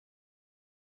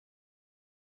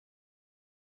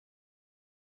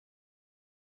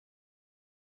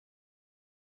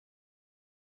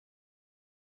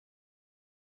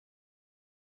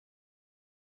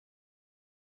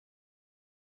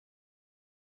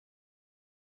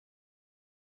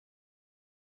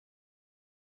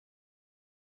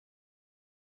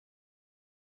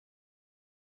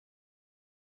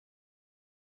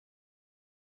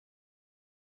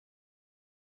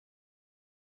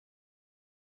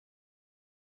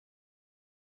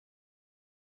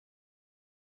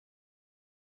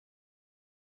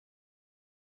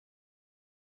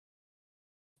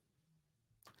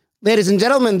Ladies and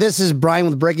gentlemen, this is Brian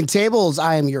with Breaking Tables.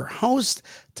 I am your host.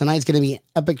 Tonight's going to be an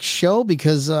epic show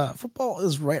because football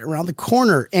is right around the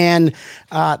corner, and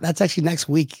that's actually next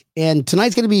week. And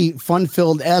tonight's going to be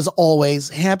fun-filled as always.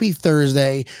 Happy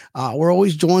Thursday. We're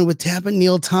always joined with Tap and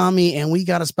Neil Tommy, and we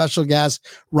got a special guest,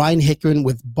 Ryan Hickman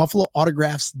with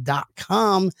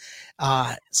BuffaloAutographs.com.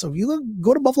 So if you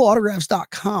go to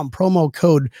BuffaloAutographs.com, promo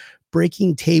code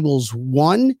Breaking Tables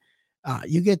 1,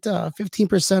 you get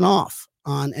 15% off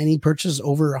on any purchase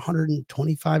over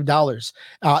 $125.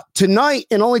 Tonight,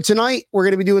 and only tonight, we're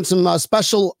going to be doing some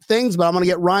special things, but I'm going to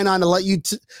get Ryan on to let you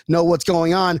know what's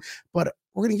going on. But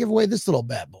we're going to give away this little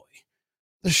bad boy,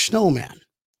 the Snowman.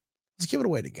 Let's give it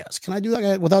away to guests. Can I do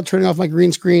that without turning off my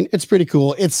green screen? It's pretty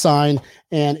cool. It's signed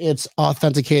and it's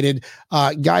authenticated.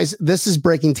 Guys, this is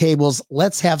Breaking Tables.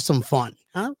 Let's have some fun.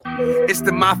 Huh? It's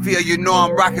the Mafia, you know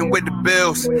I'm rocking with the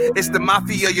Bills. It's the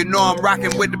Mafia, you know I'm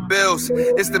rocking with the Bills.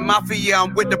 It's the Mafia,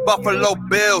 I'm with the Buffalo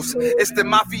Bills. It's the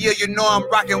Mafia, you know I'm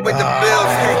rocking with the Bills.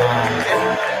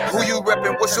 Hey, who you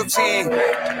reppin'? What's your team?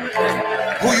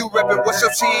 Who you reppin'? What's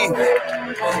your team?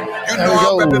 You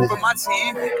know I'm reppin' for my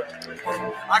team.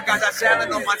 I got that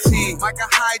talent on my team. Like a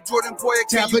high Jordan boy.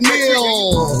 Tap and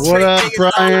Neil. What up,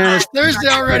 Brian? It's Thursday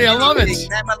already. I love it.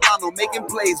 Milano making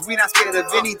plays. We not scared of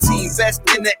any team. Best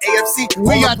in the AFC.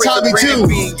 We got Tommy too.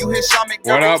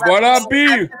 What up? What up,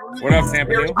 B? What up,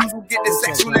 Tampa Hill?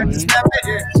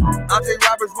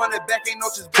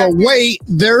 But wait,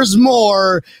 there's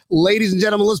more. Ladies and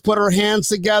gentlemen, let's put our hands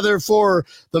together for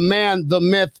the man, the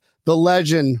myth, the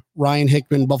legend, Ryan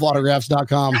Hickman,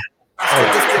 BuffaloAutographs.com.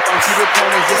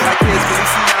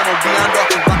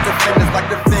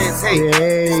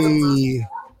 Hey.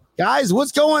 Guys,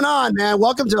 what's going on, man?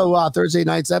 Welcome to Thursday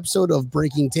night's episode of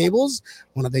Breaking Tables. I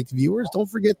want to thank the viewers. Don't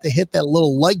forget to hit that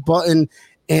little like button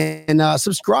and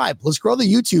subscribe. Let's grow the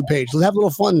YouTube page. Let's have a little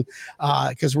fun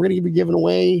because we're going to be giving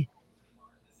away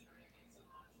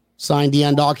signed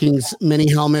Deion Dawkins mini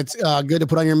helmet. Good to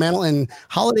put on your mantle. And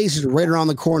holidays is right around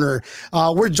the corner.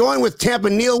 We're joined with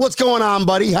Tampa Neil. What's going on,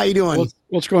 buddy? How you doing?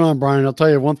 What's going on, Brian? I'll tell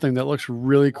you one thing that looks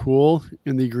really cool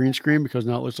in the green screen because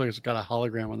now it looks like it's got a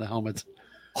hologram on the helmet.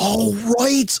 Oh,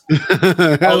 right.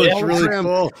 That looks really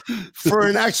cool. For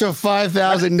an extra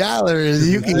 $5,000,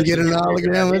 you can get an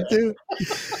hologram too.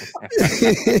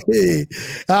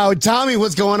 Tommy,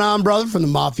 what's going on, brother, from the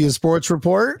Mafia Sports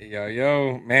Report?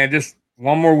 Yo, man, just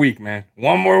one more week, man.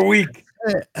 One more week.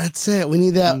 That's it. We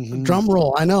need that drum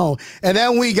roll. I know. And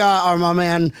then we got my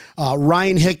man,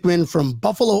 Ryan Hickman from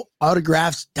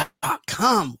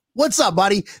BuffaloAutographs.com. What's up,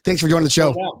 buddy? Thanks for joining the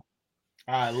show.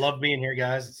 I love being here,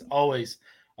 guys. It's always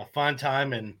a fun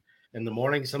time, and in the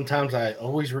morning, sometimes I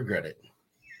always regret it.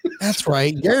 That's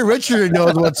right. Gary Richard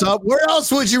knows what's up. Where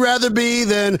else would you rather be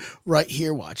than right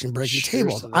here watching Breaking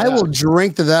Tables? I will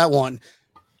drink to that one.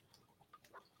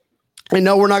 And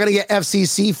no, we're not going to get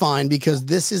FCC fined because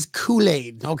this is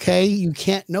Kool-Aid, okay? You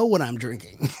can't know what I'm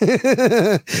drinking.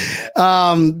 Imagine a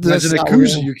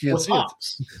koozie, you can't see it.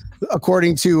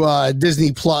 According to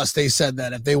Disney Plus, they said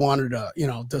that if they wanted to,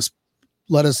 just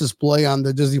let us display on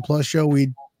the Disney Plus show,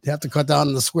 we'd have to cut down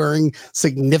on the swearing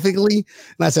significantly.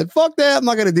 And I said, fuck that. I'm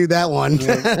not going to do that one.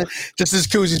 Yeah. Just this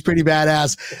koozie's pretty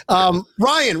badass.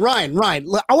 Ryan,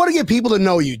 I want to get people to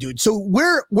know you, dude. So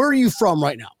where are you from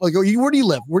right now? Like, where do you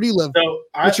live? So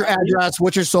what's your address?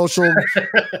 What's your social?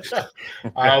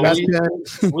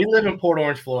 We live in Port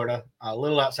Orange, Florida, a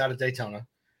little outside of Daytona.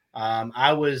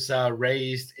 I was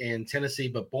raised in Tennessee,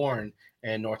 but born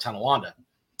in North Tonawanda.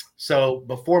 So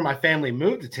before my family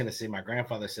moved to Tennessee, my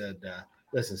grandfather said,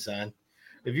 listen, son,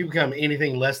 if you become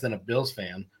anything less than a Bills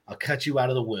fan, I'll cut you out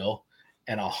of the will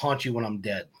and I'll haunt you when I'm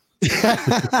dead.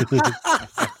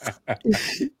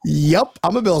 Yep,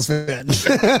 I'm a Bills fan.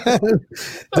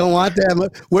 Don't want that.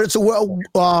 Where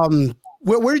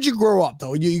did you grow up,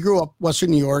 though? You grew up Western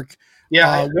New York.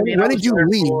 Yeah. When did you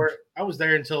leave? I was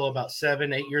there until about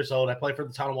 7-8 years old. I played for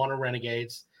the Tonawanda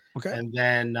Renegades. Okay. And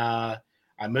then I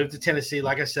moved to Tennessee,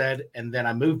 like I said, and then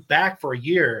I moved back for a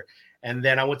year. And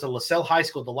then I went to LaSalle High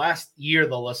School. The last year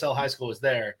the LaSalle High School was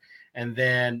there. And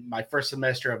then my first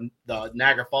semester of the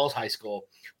Niagara Falls High School,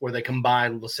 where they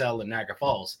combined LaSalle and Niagara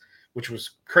Falls, which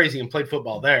was crazy, and played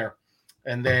football there.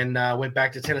 And then went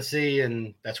back to Tennessee,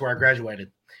 and that's where I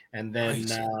graduated. And then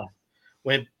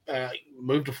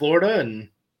moved to Florida, and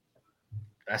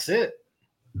that's it.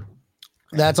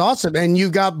 That's awesome. And you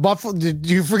got Buffalo.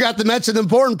 You forgot to mention the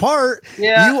important part.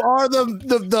 Yeah. You are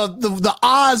the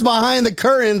Oz behind the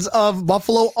curtains of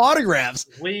Buffalo Autographs.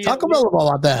 Talk a little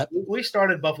about that. We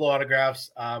started Buffalo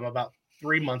Autographs about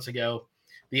 3 months ago.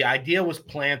 The idea was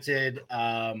planted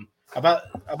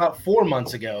about 4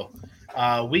 months ago.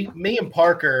 me and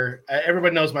Parker,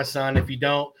 everybody knows my son. If you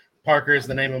don't, Parker is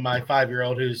the name of my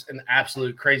 5-year-old who's an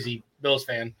absolute crazy Bills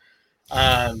fan,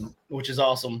 which is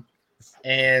awesome.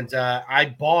 And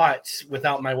I bought,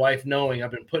 without my wife knowing,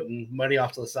 I've been putting money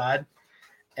off to the side,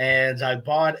 and I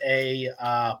bought a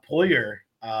Poyer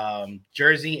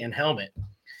jersey and helmet,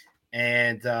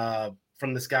 and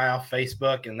from this guy off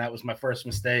Facebook, and that was my first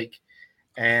mistake,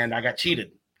 and I got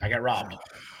cheated. I got robbed.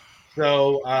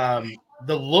 So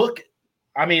the look,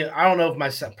 I mean, I don't know if my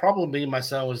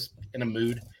son was in a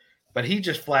mood, but he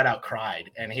just flat out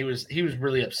cried, and he was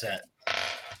really upset.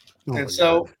 Oh, and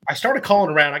so I started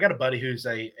calling around. I got a buddy who's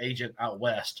a agent out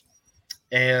west,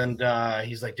 and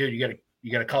he's like, "Dude,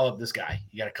 you gotta call up this guy.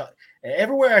 You gotta call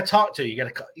everywhere I talk to. You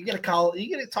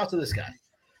gotta talk to this guy."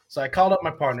 So I called up my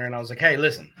partner, and I was like, "Hey,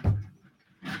 listen,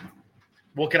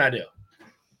 what can I do?"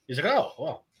 He's like, "Oh,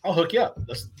 well, I'll hook you up.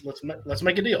 Let's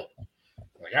make a deal."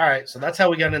 I'm like, all right. So that's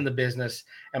how we got in the business.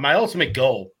 And my ultimate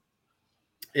goal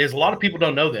is, a lot of people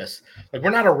don't know this. Like, we're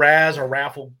not a Raz or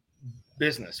raffle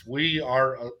business. We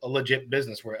are a legit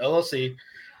business. We're LLC,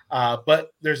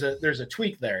 but there's a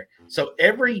tweak there. So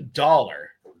every dollar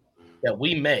that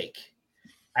we make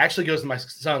actually goes to my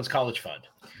son's college fund.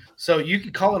 So you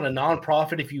can call it a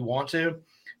nonprofit if you want to,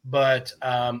 but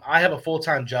I have a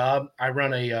full-time job. I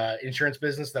run a insurance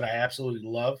business that I absolutely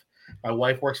love. My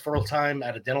wife works full-time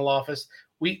at a dental office.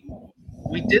 We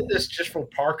did this just for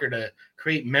Parker to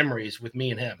create memories with me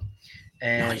and him,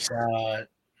 and Nice.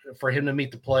 For him to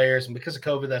meet the players. And because of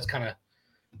COVID, that's kind of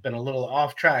been a little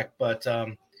off track, but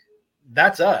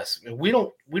that's us. We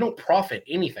don't profit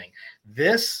anything.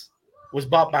 This was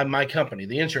bought by my company,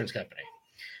 the insurance company.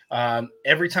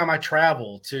 Every time I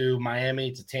travel to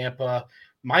Miami, to Tampa,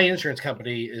 my insurance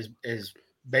company is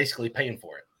basically paying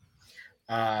for it.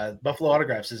 Buffalo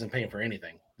Autographs isn't paying for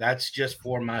anything. That's just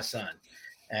for my son.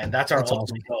 And that's our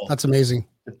ultimate goal. That's amazing.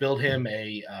 To build him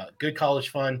a good college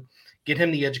fund, get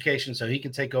him the education so he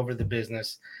can take over the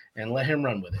business and let him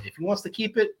run with it. If he wants to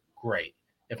keep it, great.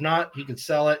 If not, he can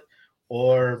sell it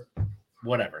or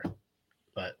whatever.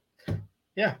 But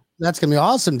yeah. That's gonna be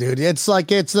awesome, dude. It's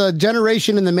like it's a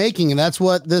generation in the making, and that's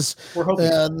what this We're hoping.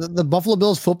 The Buffalo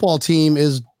Bills football team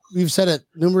is. We've said it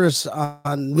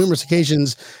on numerous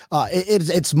occasions.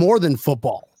 It's more than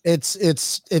football.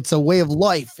 It's a way of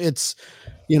life. It's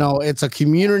a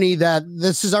community that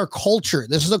this is our culture.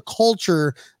 This is a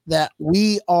culture that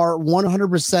we are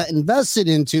 100% invested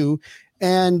into.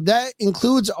 And that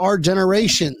includes our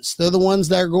generations. They're the ones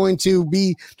that are going to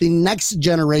be the next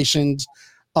generations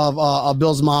of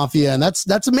Bills Mafia. And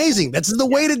that's amazing. That's the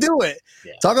way to do it.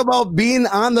 Yeah. Talk about being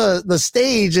on the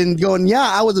stage and going,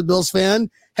 yeah, I was a Bills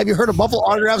fan. Have you heard of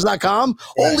BuffaloAutographs.com?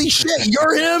 Holy shit,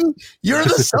 you're him. You're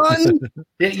the son.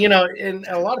 And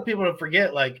a lot of people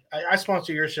forget, like, I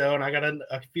sponsor your show, and I got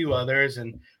a few others,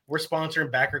 and we're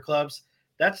sponsoring backer clubs.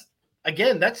 That's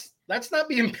not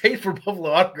being paid for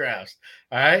Buffalo Autographs.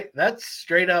 All right. That's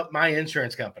straight up my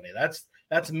insurance company.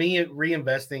 That's me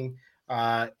reinvesting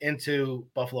into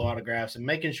Buffalo Autographs and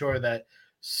making sure that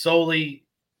solely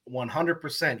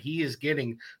 100% he is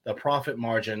getting the profit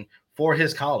margin for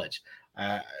his college.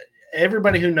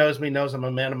 Everybody who knows me knows I'm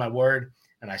a man of my word,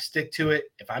 and I stick to it.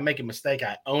 If I make a mistake,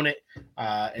 I own it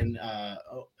and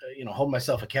hold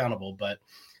myself accountable. But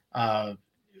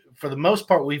for the most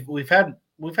part, we've had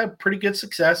pretty good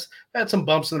success. Had some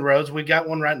bumps in the roads. We got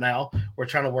one right now we're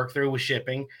trying to work through with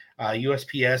shipping.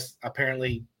 USPS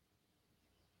apparently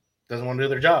doesn't want to do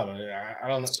their job. I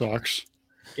don't know. Sucks.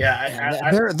 Yeah,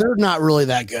 they're not really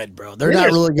that good, bro. They're not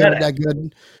really good, that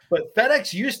good. But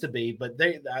FedEx used to be, but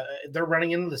they're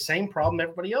running into the same problem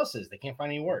everybody else is. They can't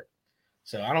find any work.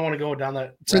 So I don't want to go down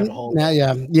that rabbit hole.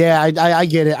 Yeah. I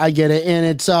get it. And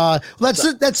it's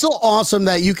that's so awesome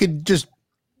that you could just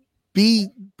be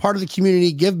part of the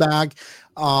community, give back.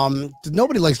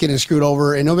 Nobody likes getting screwed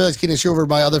over, and nobody likes getting screwed over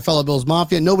by other fellow Bills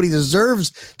Mafia. Nobody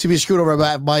deserves to be screwed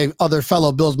over by other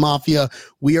fellow Bills Mafia.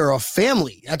 We are a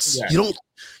family.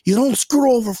 You don't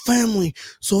screw over family.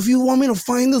 So if you want me to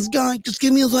find this guy, just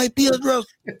give me his IP address.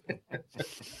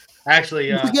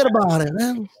 Actually, forget about it,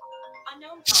 man.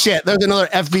 Shit, there's another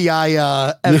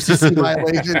FBI FCC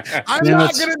violation. I'm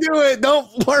not gonna do it.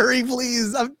 Don't worry,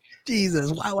 please.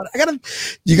 Jesus, why would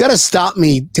you gotta stop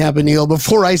me, Tampa Neil,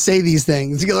 before I say these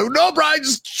things. You go, no, Brian,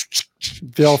 just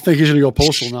They all think he's gonna go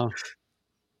postal now.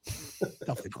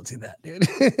 definitely don't do that,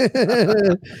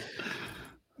 dude.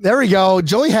 There we go.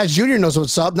 Joey Hatch Jr. knows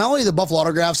what's up. Not only the Buffalo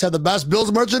Autographs have the best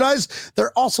Bills merchandise,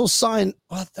 they're also signed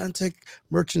authentic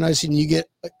merchandise, and you get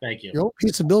thank you. your own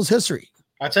piece of Bills history.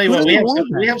 I'll tell you what,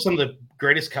 we have some of the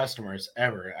greatest customers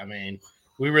ever. I mean,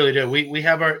 we really do. We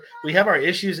have our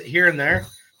issues here and there,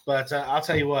 but I'll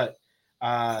tell you what,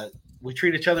 We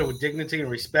treat each other with dignity and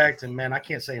respect. And man, I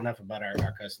can't say enough about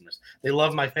our customers. They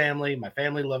love my family. My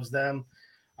family loves them.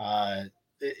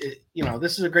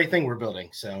 This is a great thing we're building.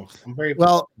 So I'm very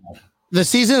well. The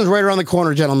season is right around the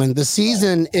corner, gentlemen. The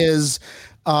season is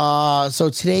so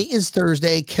today is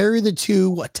Thursday. Carry the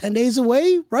 2, 10 days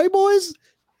away, right, boys?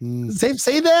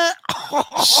 Say that.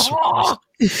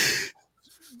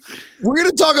 We're going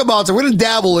to talk about it. We're going to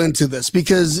dabble into this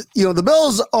because the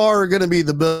Bills are going to be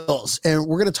the Bills, and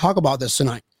we're going to talk about this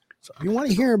tonight. So if you want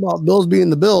to hear about Bills being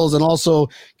the Bills, and also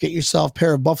get yourself a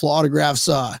pair of Buffalo autographs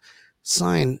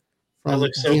signed. That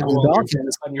looks so cool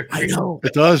on your I know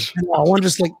it does. I want to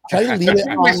just can I leave it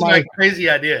on my crazy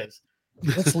ideas?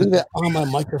 Let's leave it on my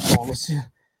microphone. Let's see.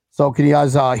 So can you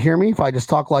guys hear me if I just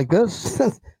talk like this?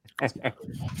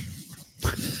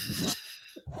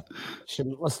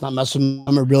 Let's not mess with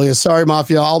memorabilia. Sorry,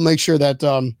 Mafia. I'll make sure that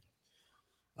I don't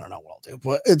know what I'll do,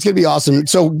 but it's gonna be awesome.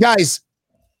 So guys,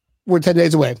 we're 10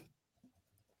 days away.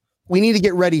 We need to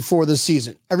get ready for the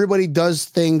season. Everybody does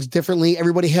things differently.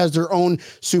 Everybody has their own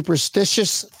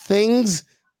superstitious things.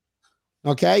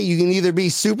 Okay. You can either be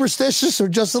superstitious or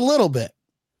just a little bit.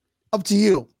 Up to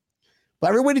you. But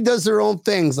everybody does their own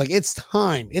things. Like it's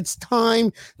time. It's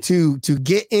time to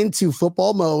get into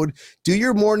football mode. Do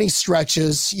your morning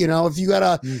stretches. If you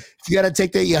gotta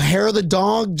take the hair of the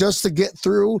dog just to get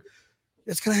through,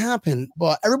 it's gonna happen.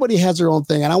 But everybody has their own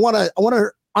thing. And I wanna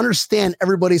understand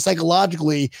everybody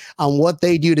psychologically on what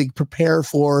they do to prepare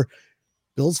for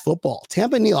Bills football.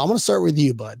 Tampa Neil, I'm going to start with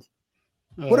you, bud.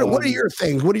 What are your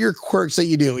things? What are your quirks that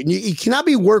you do? And you cannot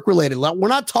be work related. We're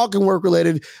not talking work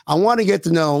related. I want to get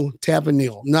to know Tampa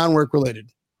Neil, non-work related.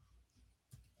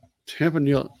 Tampa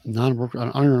Neil, non-work.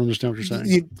 I don't understand what you're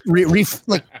saying.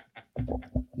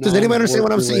 Does anybody understand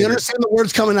what I'm saying? You understand the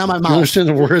words coming out of my mouth? You understand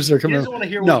the words that are coming out? He doesn't want to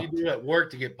hear what you do at work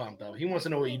to get pumped up. He wants to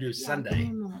know what you do Sunday.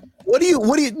 What do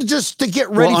you just to get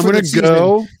ready I'm for the season?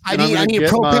 Go. I need a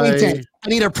propane tank. I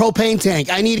need a propane tank.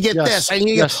 I need to get this. I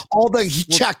need to get all the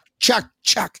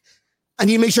check. I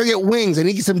need to make sure I get wings. I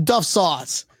need to get some Duff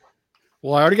sauce.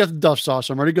 Well, I already got the Duff sauce.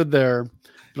 I'm already good there.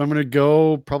 But I'm going to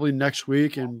go probably next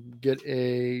week and get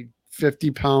a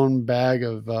 50-pound bag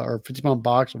of or 50-pound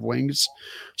box of wings.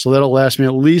 So that'll last me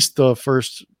at least the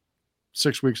first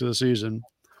 6 weeks of the season.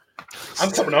 I'm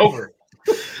coming over.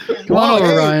 Come on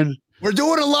over, Ryan. We're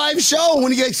doing a live show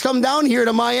when you guys come down here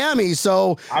to Miami.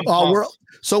 So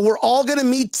we're all going to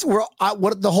meet.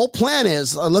 What the whole plan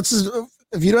is.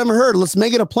 If you haven't heard, let's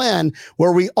make it a plan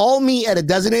where we all meet at a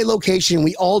designated location.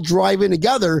 We all drive in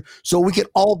together so we can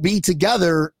all be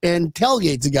together and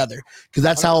tailgate together. Because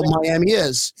that's how Miami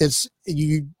is. It's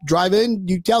you drive in,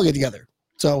 you tailgate together.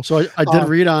 So I did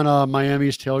read on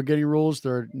Miami's tailgating rules.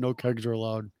 There are no kegs are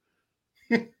allowed.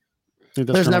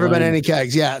 There's never been any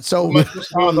kegs. Yeah. So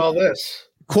all this.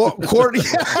 You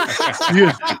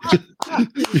have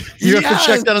to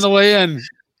check that on the way in.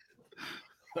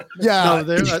 Yeah. No,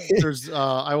 there's.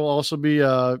 I will also be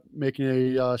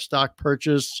making a stock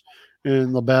purchase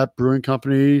in Labatt Brewing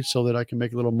Company so that I can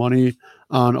make a little money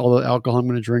on all the alcohol I'm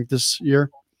going to drink this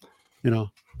year.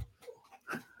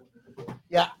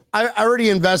 Yeah, I already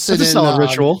invested in a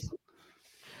ritual.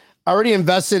 I already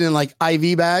invested in like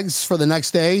IV bags for the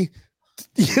next day.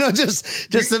 Just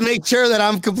to make sure that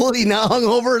I'm completely not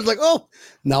hungover. It's like, oh,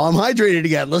 now I'm hydrated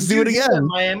again. Let's do it again.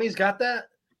 Miami's got that.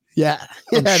 Yeah,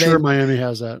 I'm sure Miami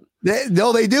has that. They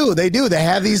do. They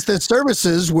have these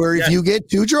services where if you get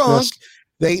too drunk,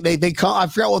 they call. I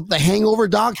forgot what the hangover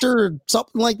doctor or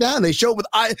something like that. And they show up with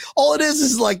all it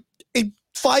is like a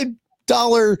 $5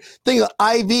 thing of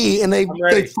IV, and they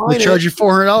charge you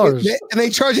 $400. And they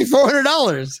charge you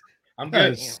 $400. I'm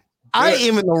good. I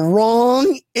am in the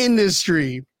wrong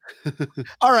industry.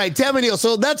 All right, Tampa Neil.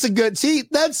 So that's a good. See,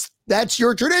 that's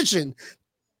your tradition.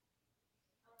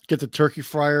 Get the turkey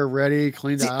fryer ready,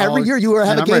 cleaned out. Every year you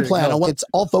have a game plan. It's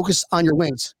all focused on your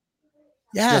wings.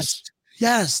 Yes.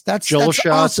 That's shots,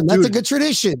 awesome. That's a good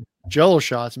tradition. Jello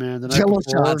shots, man. Jello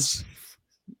shots.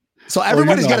 So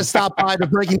everybody's got to stop by the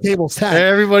Breaking Tables tent.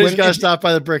 Everybody's got to stop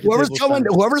by the Breaking Tables tent.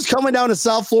 Whoever's coming down to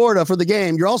South Florida for the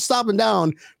game, you're all stopping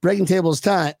down Breaking Tables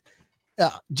tent.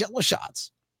 Jello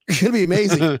shots. It's going to be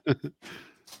amazing.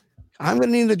 I'm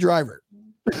going to need a driver.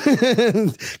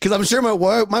 Because I'm sure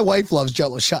my wife loves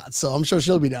Jello shots, so I'm sure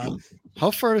she'll be down. How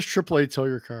far does AAA tow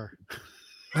your car?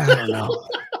 I don't know.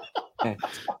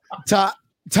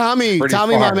 Tommy, far.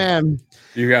 My man.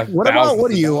 You got What about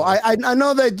what are thousands you? of dollars. I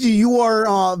know that you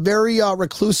are very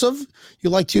reclusive. You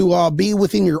like to be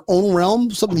within your own realm,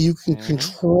 something you can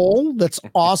control. That's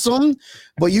awesome.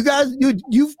 But you guys,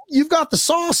 you've got the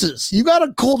sauces. You got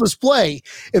a cool display,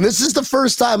 and this is the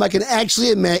first time I can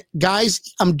actually admit, guys,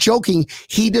 I'm joking.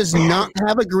 He does not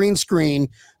have a green screen.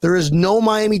 There is no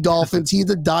Miami Dolphins. He's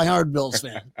a diehard Bills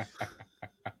fan.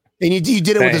 And you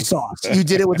did it with the Thanks. sauce. You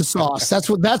did it with the sauce. That's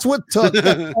what took.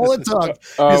 That's all it took.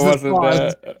 Oh, is the wasn't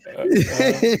sauce.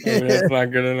 that? Maybe that's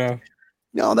not good enough.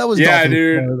 No, that was Yeah, Dolphins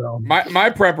dude. player, though. My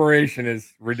preparation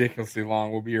is ridiculously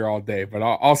long. We'll be here all day, but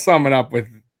I'll sum it up with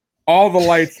all the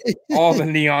lights, all the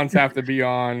neons have to be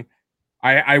on.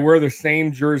 I wear the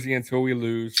same jersey until we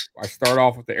lose. I start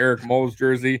off with the Eric Moles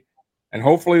jersey, and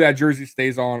hopefully that jersey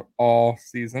stays on all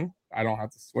season. I don't have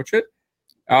to switch it.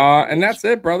 And that's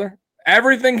it, brother.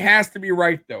 Everything has to be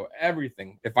right, though.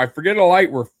 Everything. If I forget a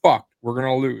light, we're fucked. We're going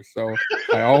to lose. So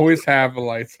I always have the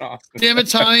lights on. Damn it,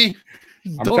 Tommy.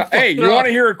 Hey, you want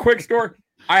to hear a quick story?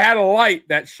 I had a light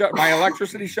that shut my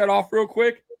electricity shut off real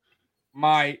quick.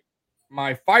 My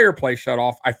fireplace shut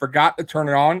off. I forgot to turn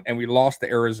it on, and we lost to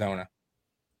Arizona.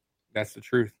 That's the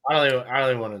truth. I don't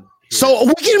even want to. So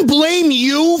we can blame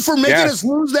you for making Yes. us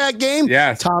lose that game?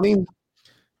 Yes. Tommy,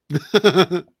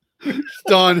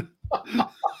 Done.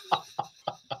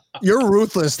 you're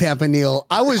ruthless, Tampa Neal.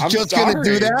 I was I'm just going to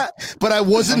do sorry. that, but I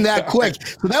wasn't I'm that sorry. quick.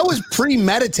 So that was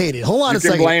premeditated. Hold on You a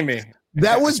can second. blame me.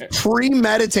 That was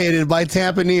premeditated by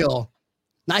Tampa Neal.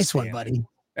 Nice one, Damn. buddy.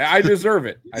 I deserve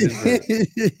it. I deserve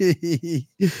it.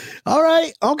 All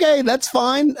right. Okay. That's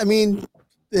fine. I mean,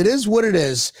 it is what it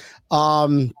is.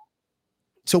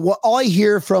 So what all I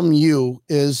hear from you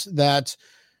is that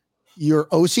you're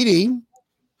OCD.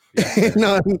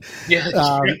 No,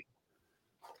 Yeah.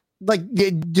 like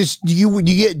just you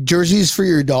get jerseys for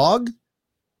your dog,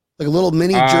 like a little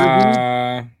mini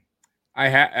jersey.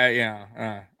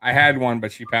 I had one,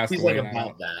 but she passed He's away. like and I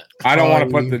about that. don't want to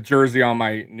Oh, put you- the jersey on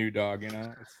my new dog. You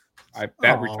know,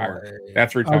 that retired.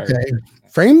 That's retired. Okay,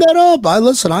 frame that up.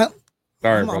 Sorry,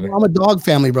 Sorry, I'm brother. a dog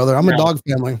family, brother. I'm a No. dog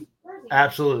family.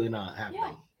 Absolutely not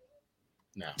happening.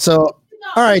 No. So,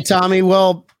 all right, Tommy.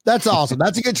 Well, that's awesome.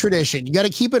 That's a good tradition. You got to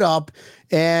keep it up,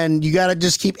 and you got to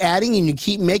just keep adding, and you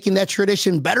keep making that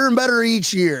tradition better and better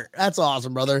each year. That's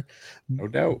awesome, brother. No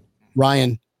doubt.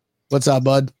 Ryan, what's up,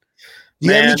 bud? Do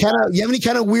you have any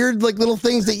kind of weird like little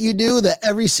things that you do that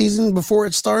every season before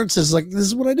it starts is like, this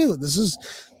is what I do.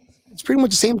 It's pretty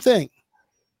much the same thing.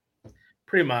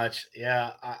 Pretty much,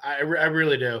 yeah. I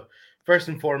really do. First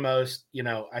and foremost, you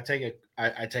know, I take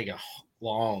a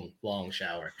long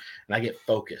shower and I get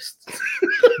focused.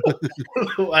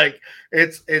 Like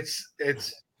it's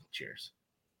cheers.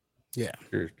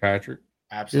 Cheers, Patrick.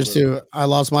 Absolutely. I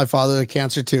lost my father to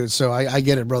cancer too, so I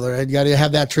get it, brother. I got to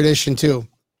have that tradition too.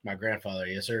 My grandfather,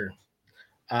 yes, sir.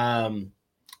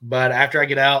 But after I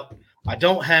get out, I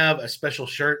don't have a special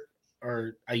shirt,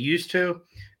 or I used to,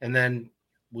 and then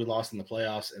we lost in the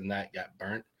playoffs, and that got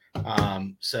burnt.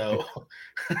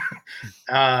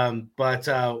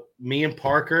 But me and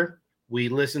Parker, we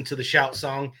listened to the Shout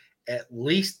song at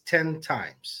least 10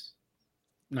 times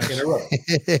in a row.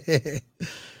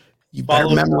 You better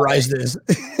Followed memorize by- this.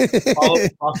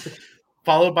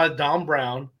 followed by Dom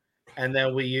Brown, and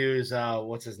then we use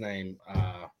what's his name?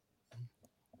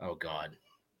 Oh God,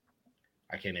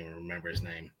 I can't even remember his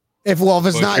name. If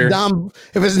it's not Butcher. Dom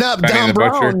Benny Dom the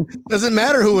Brown, doesn't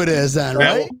matter who it is then,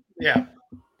 right? Yeah,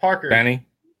 Parker. Benny.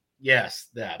 Yes,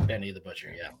 that Benny the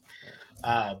Butcher. Yeah,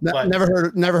 but Never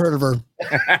heard of her.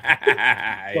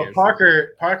 but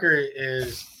Parker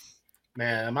is,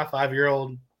 man, my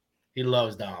 5-year-old. He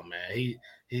loves Dom, man.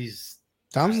 He's.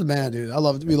 Tom's the man, dude.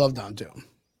 We love Dom too.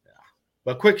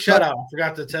 But quick shout out! I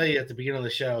forgot to tell you at the beginning of the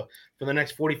show. For the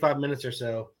next 45 minutes or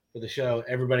so for the show,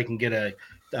 everybody can get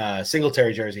a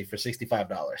Singletary jersey for $65.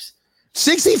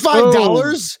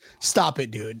 $65? Stop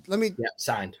it, dude. Yeah,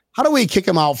 signed. How do we kick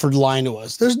him out for lying to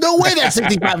us? There's no way that's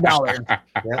 $65.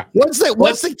 Yeah.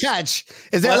 What's the catch?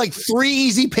 Is that like 3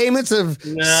 easy payments of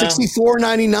No.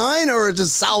 $64.99 or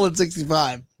just solid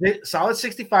 65? Solid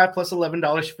 65 plus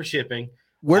 $11 for shipping.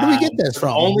 Where do we get this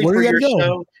from? Only Where do for we your gotta go?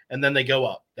 show, and then they go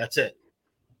up. That's it.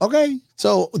 Okay.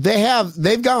 So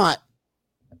they've got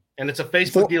And it's a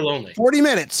Facebook deal only. 40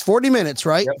 minutes,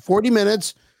 right? Yep. 40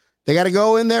 minutes. They got to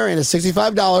go in there and it's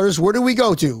 $65. Where do we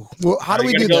go to? How do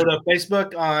we do go that? to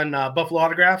Facebook on Buffalo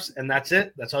Autographs, and that's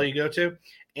it. That's all you go to.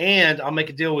 And I'll make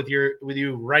a deal with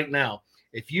you right now.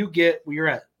 If you get, you're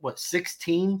at what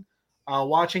 16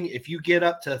 watching. If you get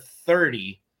up to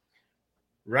 30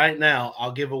 right now,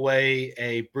 I'll give away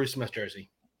a Bruce Smith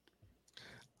jersey.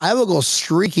 I will go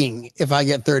streaking if I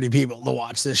get 30 people to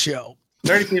watch this show.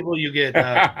 30 people, you get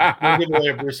we'll give away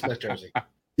a Bruce Smith jersey. What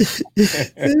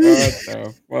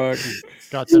the fuck?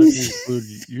 Got that if you include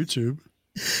YouTube.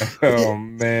 Oh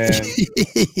man.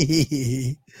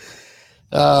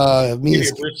 Me Give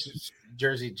you a Bruce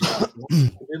jersey job.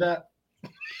 Do that.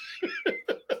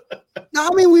 No,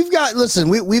 I mean we've got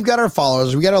our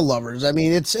followers, we got our lovers. I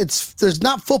mean, it's there's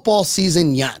not football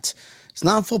season yet. It's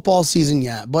not football season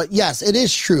yet, but yes, it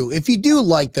is true. If you do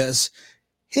like this,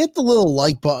 hit the little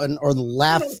like button or the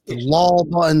LOL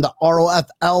button, the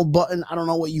ROFL button. I don't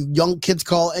know what you young kids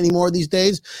call it anymore these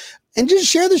days, and just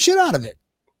share the shit out of it.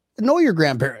 Know your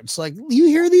grandparents. Like, you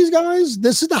hear these guys?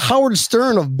 This is the Howard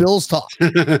Stern of Bills talk.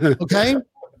 Okay,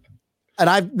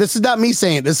 and this is not me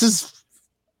saying it. This is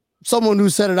someone who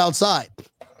said it outside.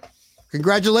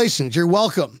 Congratulations. You're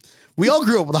welcome. We all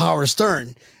grew up with Howard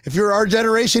Stern. If you're our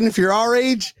generation, if you're our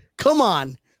age, come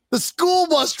on. The school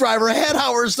bus driver had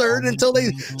Howard Stern until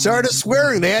they started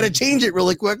swearing. They had to change it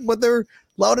really quick, but they're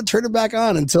allowed to turn it back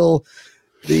on until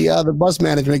the bus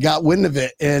management got wind of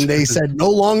it. And they said no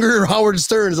longer Howard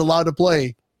Stern is allowed to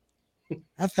play.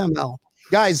 FML.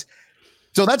 Guys,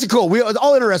 so that's cool. It's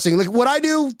all interesting. Like what I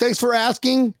do, thanks for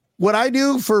asking. What I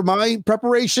do for my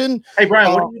preparation. Hey,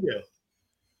 Brian, what do you do?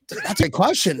 That's a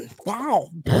question. Wow.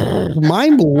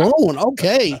 Mind blown.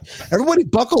 Okay. Everybody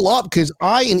buckle up because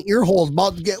eye and ear holes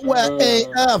about to get wet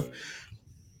AF.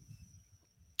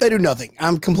 I do nothing.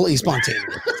 I'm completely spontaneous.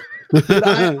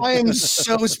 I am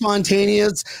so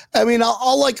spontaneous. I mean,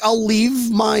 I'll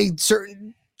leave my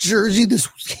certain jersey this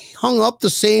hung up the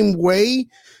same way.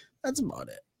 That's about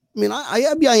it. I mean, I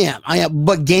am.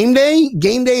 But game day,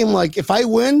 I'm like, if I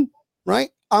win, right,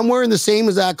 I'm wearing the same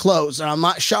exact clothes and I'm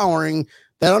not showering.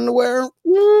 That underwear,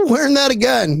 wearing that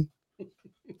again.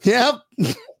 Yep.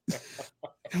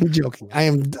 I'm joking.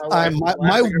 My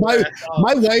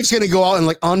wife's gonna go out and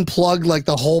like unplug like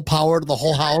the whole power to the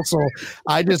whole house. So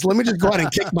let me just go out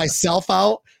and kick myself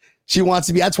out.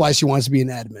 That's why she wants to be an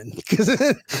admin. Because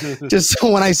just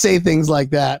so when I say things like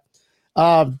that.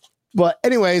 But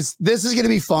anyways, this is gonna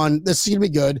be fun. This is gonna be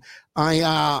good.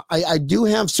 I do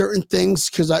have certain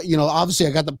things because obviously I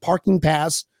got the parking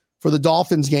pass for the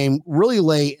Dolphins game really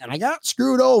late and I got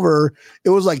screwed over.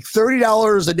 It was like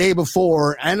 $30 a day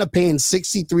before. I ended up paying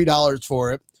 $63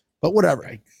 for it, but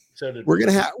whatever. So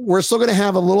we're still going to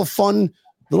have a little fun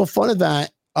event.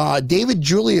 David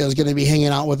Julia is going to be hanging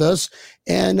out with us.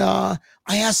 And I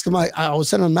asked him, I was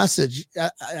sending him a message. I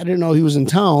didn't know he was in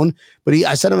town, but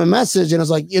I sent him a message and I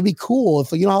was like, it'd be cool if,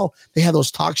 how they have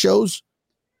those talk shows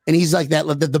and he's like that,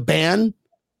 the band.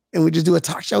 And we just do a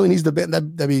talk show and he's the band.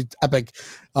 That'd be epic.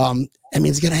 I mean,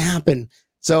 it's going to happen.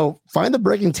 So find the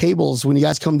breaking tables when you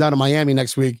guys come down to Miami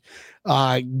next week.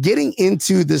 Getting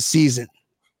into this season.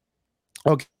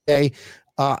 Okay.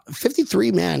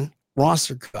 53 man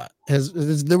roster cut.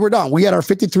 We're done. We had our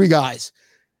 53 guys.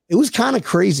 It was kind of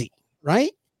crazy,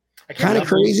 right? Kind of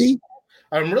crazy.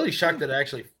 I'm really shocked that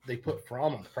actually they put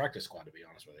Fromm on the practice squad, to be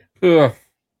honest with you. Ugh.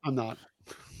 I'm not.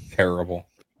 Terrible.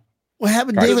 What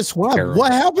happened to Davis Webb? Terrible.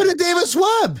 What happened to Davis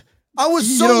Webb? I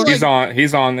was so he's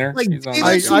on there. Like, He's on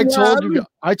Davis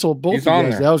I told both He's of you on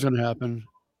guys there. that was going to happen.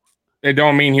 It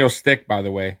don't mean he'll stick, by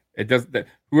the way. It does.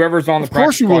 Whoever's on the Of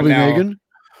course practice you will squad be, now, Megan.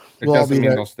 it We'll all doesn't be mean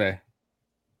there. they'll stay.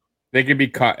 They could be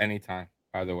cut anytime,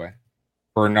 by the way,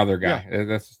 for another guy.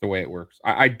 That's just the way it works.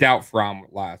 I doubt Fromm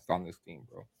would last on this team,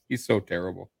 bro. He's so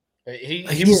terrible. He's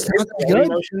not that His good.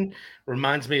 motion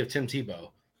reminds me of Tim Tebow.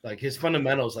 Like his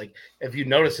fundamentals, like if you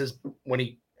notice when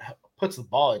he puts the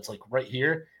ball, it's like right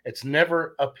here. It's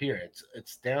never up here.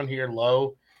 It's down here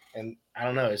low, and I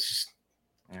don't know. It's just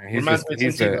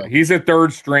He's a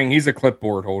third string. He's a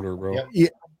clipboard holder, bro.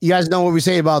 Yep. You guys know what we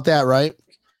say about that, right?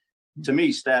 To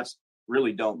me, stats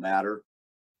really don't matter.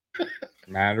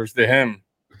 Matters to him.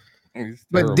 He's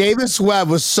But terrible. Davis Webb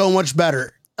was so much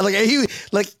better. Like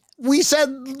we said,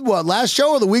 what, last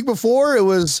show or the week before? It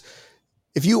was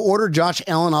if you order Josh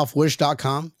Allen off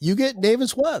wish.com, you get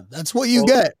Davis Webb. That's what you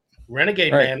get.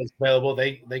 Renegade Right. Man is available.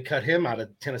 They cut him out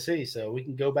of Tennessee, so we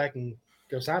can go back and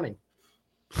go sign him.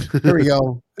 There we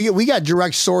go. We got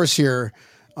direct source here.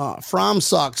 Fromm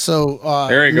sucks. So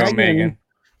There you go, Megan. I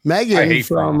Megan hate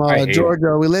from Fromm. I hate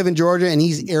Georgia. We live in Georgia, and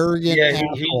he's arrogant. Yeah,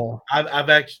 asshole. I've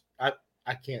actually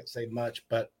I can't say much,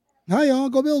 but Hi, y'all.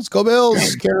 Go Bills. Go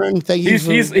Bills. Karen, thank you.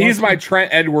 He's my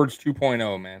Trent Edwards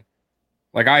 2.0, man.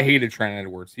 Like I hated Trent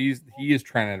Edwards. He is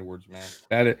Trent Edwards, man.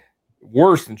 That is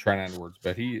worse than Trent Edwards,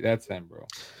 but that's him, bro.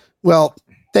 Well,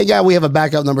 thank God we have a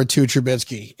backup number 2,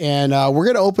 Trubisky, and we're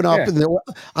going to open up. Yeah.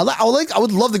 I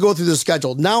would love to go through the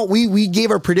schedule. Now we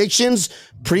gave our predictions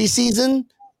preseason.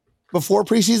 before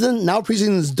preseason. Now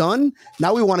preseason is done.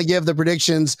 Now we want to give the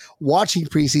predictions watching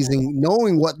preseason,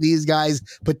 knowing what these guys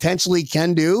potentially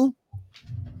can do.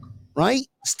 Right?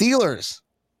 Steelers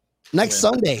next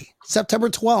Sunday, September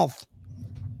 12th.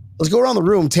 Let's go around the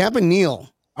room. Tampa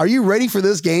Neil, are you ready for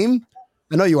this game?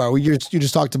 I know you are. You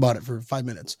just talked about it for 5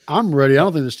 minutes. I'm ready. I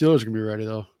don't think the Steelers are gonna be ready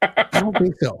though. I don't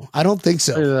think so. I don't think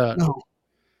so. Say that. No.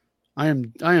 I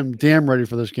am damn ready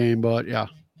for this game, but yeah.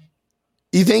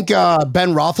 You think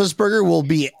Ben Roethlisberger will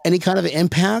be any kind of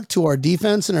impact to our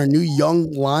defense and our new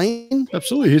young line?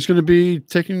 Absolutely. He's gonna be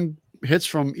taking hits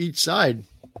from each side.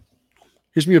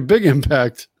 He's gonna be a big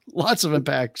impact. Lots of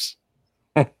impacts.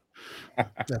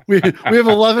 we have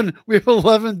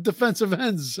 11 defensive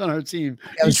ends on our team.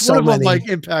 Each so one of them many. like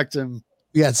impact him.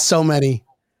 We got so many.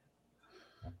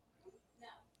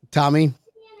 Tommy,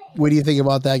 what do you think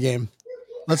about that game?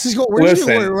 Let's just go. We're just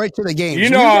gonna go right to the game.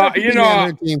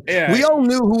 Yeah. We all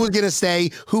knew who was going to stay,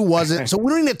 who wasn't. So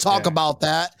we don't need to talk about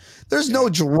that. There's no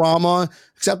drama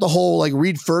except the whole like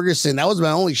Reed Ferguson. That was my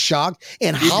only shock.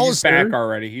 And He's Hollister back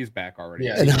already. He's back already.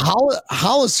 Yeah. and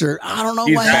Hollister. I don't know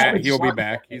He's what back. happened. He'll be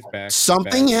back. He's back.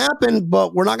 Something happened,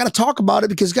 but we're not going to talk about it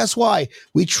because guess why?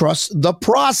 We trust the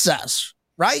process,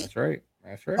 right? That's right.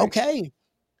 That's right. Okay.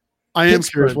 I am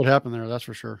Pittsburgh. curious what happened there. That's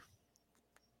for sure.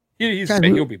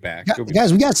 He'll be back. He'll be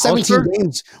Guys, we got 17 Hollister?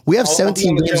 games. We have I'll be 17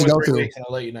 on the games show to in go 3 through. weeks and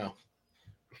I'll let you know.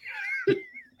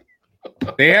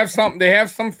 They have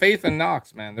some faith in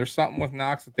Knox, man. There's something with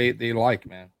Knox that they like,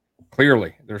 man.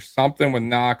 Clearly, there's something with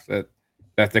Knox that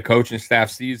the coaching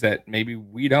staff sees that maybe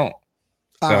we don't.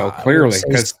 So clearly,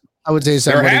 because I would say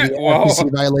somebody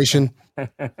FCC violation.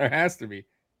 there has to be.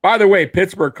 By the way,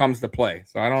 Pittsburgh comes to play,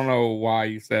 so I don't know why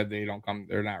you said they don't come.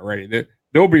 They're not ready.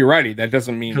 They'll be ready. That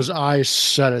doesn't mean Because I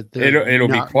said it. it'll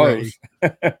be close.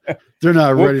 They're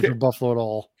not ready Okay. for Buffalo at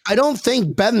all. I don't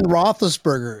think Ben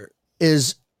Roethlisberger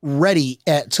is ready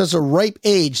at such a ripe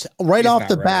age, right He's off not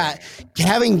the ready.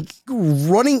 bat,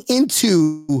 running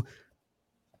into.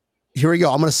 Here we go.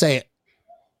 I'm going to say it.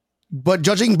 But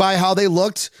judging by how they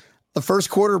looked the first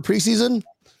quarter of preseason,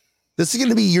 this is going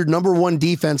to be your number one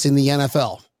defense in the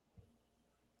NFL.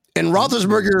 And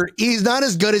Roethlisberger, he's not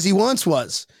as good as he once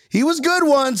was. He was good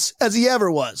once as he ever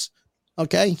was.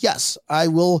 Okay. Yes, I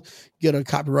will get a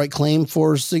copyright claim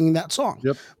for singing that song.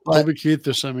 Yep. But- Toby Keith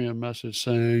just sent me a message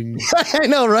saying, I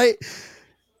know, right?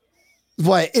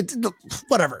 What?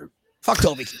 Whatever. Fuck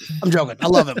Toby. I'm joking. I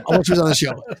love him. I wish he was on the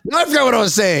show. I forgot what I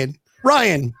was saying.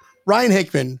 Ryan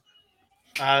Hickman.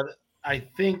 I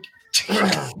think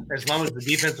as long as the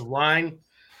defensive line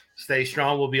stays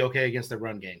strong, we'll be okay against the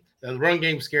run game. The run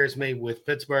game scares me with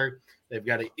Pittsburgh. They've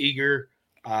got an eager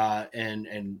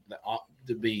and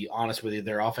to be honest with you,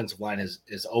 their offensive line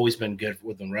has always been good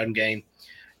with the run game.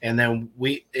 And then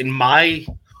in my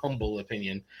humble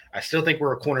opinion, I still think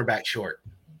we're a cornerback short.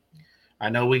 I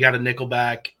know we got a nickel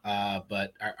back,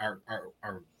 but our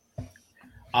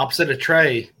opposite of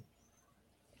Trey,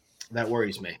 that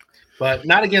worries me. But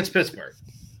not against Pittsburgh.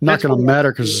 not going to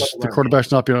matter because the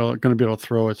quarterback's not going to be able to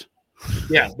throw it.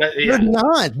 Yeah. They're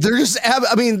not. They're just,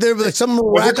 they're like some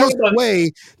miraculous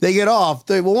way they get off.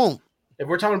 They won't. If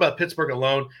we're talking about Pittsburgh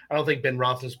alone, I don't think Ben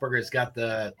Roethlisberger has got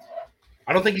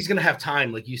I don't think he's going to have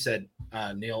time, like you said,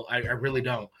 Neil. I really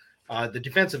don't. The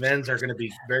defensive ends are going to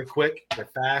be very quick. They're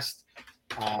fast.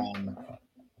 The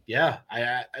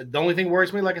only thing that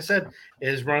worries me, like I said,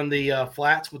 is run the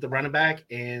flats with the running back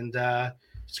and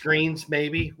screens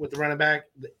maybe with the running back.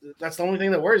 That's the only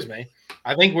thing that worries me.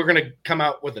 I think we're going to come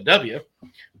out with a W,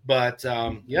 but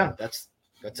that's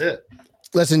it.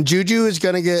 Listen, Juju is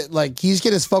going to get he's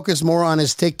going to focus more on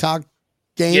his TikTok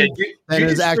game than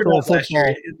his actual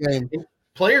football game.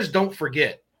 Players don't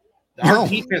forget. Our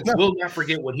defense will not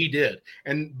forget what he did.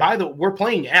 And we're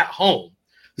playing at home.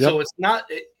 Yep. So it's not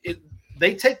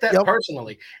they take that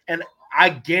personally. And I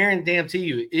guarantee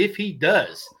you, if he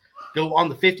does go on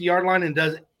the 50-yard line and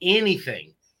does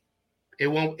anything, it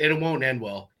won't end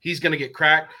well. He's going to get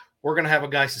cracked. We're going to have a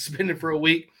guy suspended for a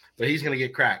week, but he's going to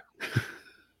get cracked.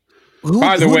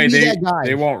 By the way,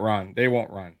 they won't run. They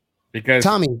won't run because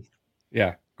Tommy.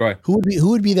 Yeah, go ahead. Who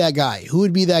would be that guy? Who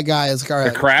would be that guy? As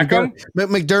to crack him?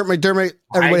 McDermott.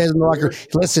 Everybody has in the locker.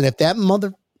 Listen, if that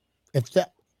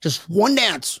just one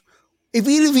dance, if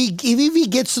he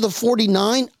gets to the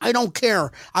 49, I don't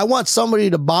care. I want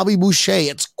somebody to Bobby Boucher.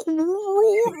 It's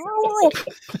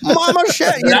Mama shit,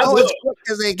 as quick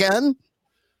as they can.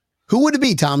 Who would it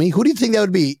be, Tommy? Who do you think that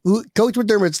would be? Coach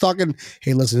McDermott's talking.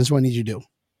 Hey, listen, this is what I need you to do.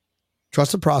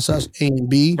 Trust the process. A and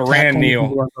B. Saran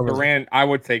Neal. I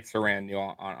would take Saran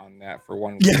Neal on that for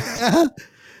one. Yeah.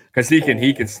 Because he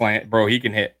can slant, bro. He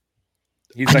can hit.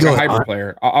 He's I'd like go a with hyper An-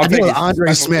 player. I'll I'd go take with his Andre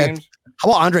special Smith. teams. How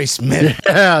about Andre Smith?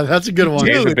 Yeah, that's a good one.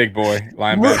 He's a Dude. big boy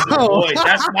linebacker. Bro. Boy,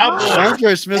 that's my boy.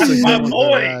 Andre Smith's a That's my good one.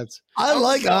 boy. Yeah, I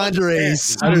like Andre I do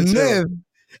Smith. too.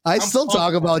 I I'm still pumped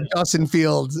talk about about it. Justin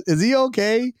Fields. Is he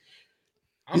okay?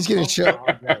 I'm He's gonna pumped show- for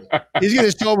Andre. He's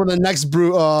gonna show up in the next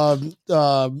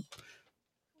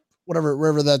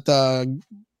whatever that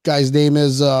guy's name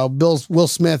is. Will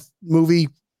Smith movie.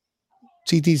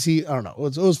 CTC. I don't know.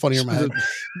 It was funny in my head.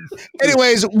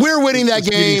 Anyways, we're winning that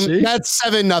game. CTC? That's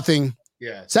 7-0.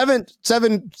 Yeah.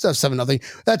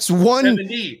 7-0. That's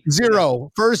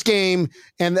 1-0 first game,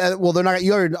 and well, they're not.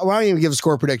 We're not even give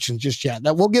score predictions just yet.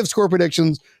 That we'll give score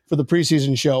predictions for the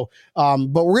preseason show.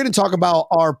 But we're going to talk about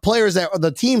our players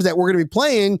the teams that we're going to be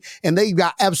playing, and they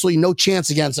got absolutely no chance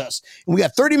against us. And we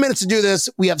got 30 minutes to do this.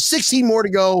 We have 16 more to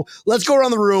go. Let's go around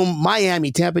the room.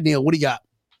 Miami, Tampa, Neil. What do you got?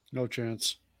 No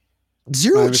chance.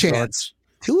 Zero Miami chance.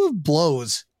 Two of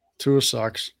blows. Tua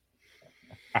sucks.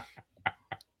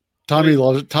 Tommy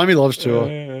loves Tua.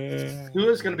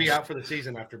 Tua's going to be out for the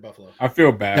season after Buffalo. I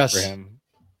feel bad Yes. for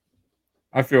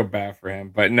him.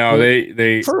 But no,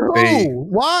 they For they, who?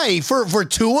 Why? For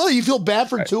Tua? You feel bad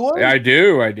for Tua? I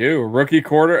do. Rookie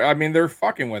quarter. I mean, they're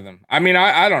fucking with him. I mean,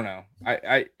 I don't know.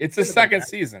 It's a second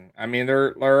season. I mean,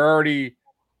 they're already.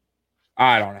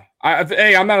 I don't know.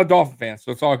 Hey, I'm not a Dolphin fan,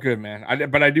 so it's all good, man.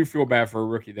 But I do feel bad for a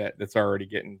rookie that's already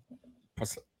getting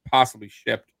possibly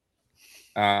shipped.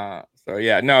 So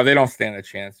yeah, no, they don't stand a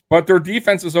chance. But their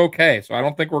defense is okay, so I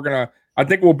don't think I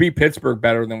think we'll beat Pittsburgh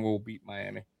better than we'll beat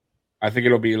Miami. I think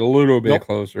it'll be a little bit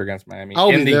closer against Miami. I'll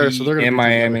in be the there, Heat, so they're gonna in be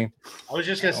Miami. I was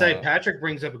just going to say, Patrick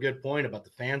brings up a good point about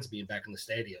the fans being back in the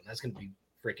stadium. That's going to be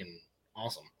freaking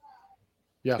awesome.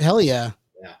 Hell yeah.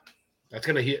 That's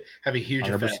going to have a huge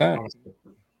 100%. effect. honestly.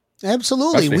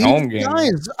 Absolutely. Especially We home games.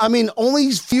 guys, I mean,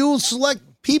 only few select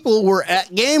people were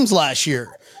at games last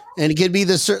year. And it could be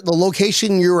the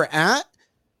location you were at. I'm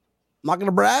not going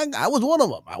to brag. I was one of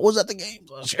them. I was at the games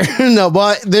last year. No,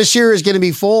 but this year is going to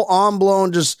be full on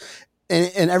blown.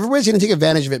 And everybody's going to take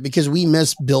advantage of it because we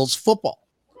miss Bills football.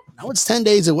 Now it's 10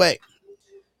 days away.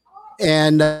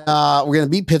 And we're going to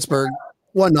beat Pittsburgh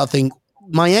 1-0.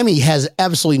 Miami has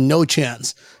absolutely no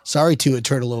chance. Sorry to it,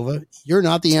 Turtlova. You're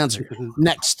not the answer.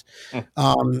 Next.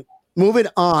 Moving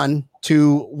on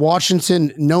to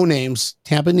Washington, no names.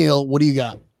 Tampa, Neil, what do you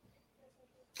got?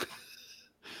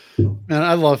 Man,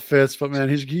 I love Fitz, but man,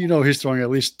 he's throwing at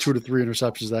least 2 to 3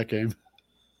 interceptions that game.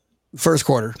 First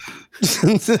quarter.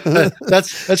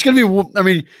 That's gonna be. I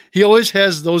mean, he always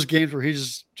has those games where he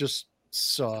just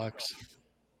sucks,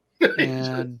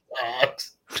 and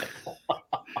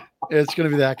it's gonna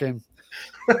be that game.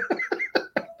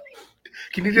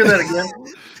 Can you do that again?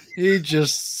 He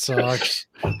just sucks.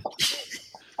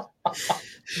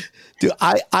 Dude,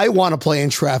 I want to play in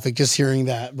traffic just hearing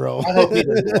that, bro. I hope he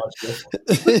doesn't watch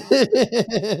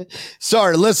this.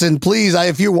 Sorry, listen, please.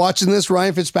 If you're watching this,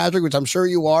 Ryan Fitzpatrick, which I'm sure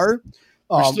you are,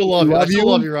 I still love you. I still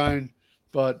love you, Ryan.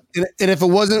 But and if it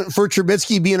wasn't for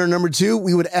Trubisky being our number 2,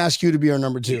 we would ask you to be our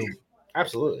number 2.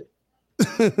 Absolutely.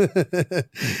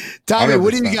 Tommy,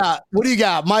 what do you 100%. got? What do you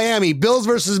got? Miami, Bills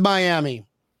versus Miami.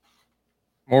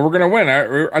 Well, we're gonna win.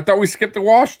 I thought we skipped to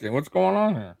Washington. What's going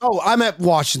on here? Oh, I'm at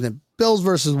Washington. Bills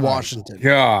versus Washington.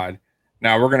 God,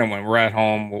 no, we're gonna win. We're at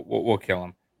home. We'll kill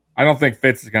him. I don't think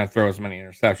Fitz is gonna throw as many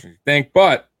interceptions as you think,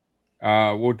 but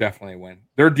we'll definitely win.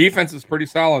 Their defense is pretty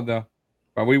solid though,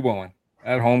 but we will win.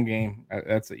 At home game,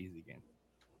 that's an easy game.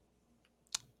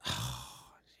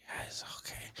 Yes,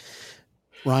 okay.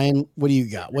 Ryan, what do you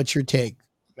got? What's your take?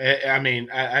 I mean,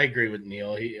 I agree with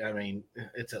Neil.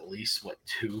 It's at least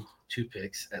two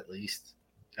picks at least.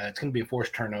 It's going to be a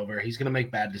forced turnover. He's going to make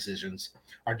bad decisions.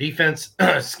 Our defense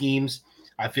schemes,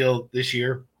 I feel this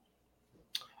year.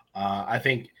 I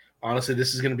think honestly,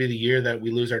 this is going to be the year that we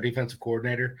lose our defensive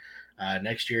coordinator.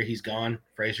 Next year, he's gone.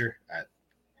 Frazier.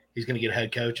 He's going to get a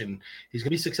head coach, and he's going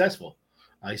to be successful.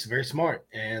 He's very smart.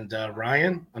 And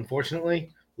Ryan, unfortunately,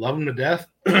 love him to death.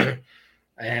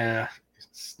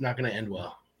 It's not going to end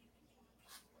well.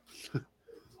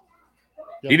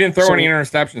 He didn't throw any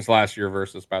interceptions last year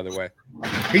versus, by the way.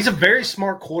 He's a very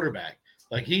smart quarterback.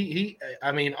 Like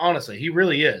I mean, honestly, he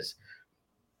really is.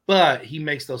 But he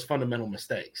makes those fundamental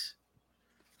mistakes.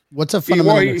 What's a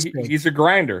fundamental mistake? He's a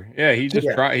grinder. Yeah, he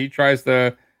tries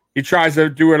to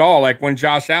do it all. Like when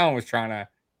Josh Allen was trying to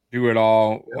do it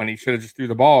all when he should have just threw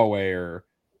the ball away or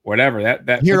whatever.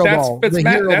 That's hero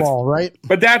ball, right?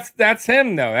 But that's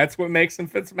him though. That's what makes him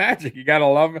Fitzmagic. You gotta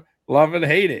love it,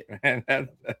 hate it, man.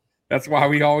 That's why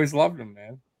we always loved him,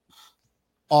 man.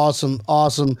 Awesome.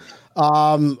 All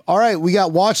right, we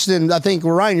got Washington. I think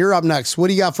Ryan, you're up next. What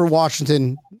do you got for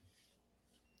Washington? You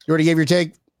already gave your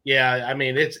take? Yeah, I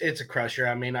mean it's a crusher.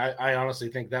 I mean, I honestly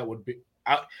think that would be.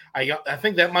 I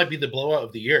think that might be the blowout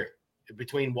of the year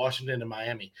between Washington and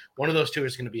Miami. One of those two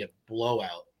is going to be a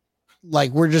blowout.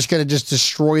 Like we're just gonna just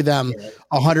destroy them,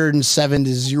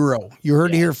 107-0. You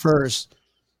heard it here first.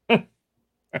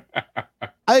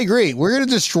 I agree. We're going to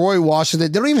destroy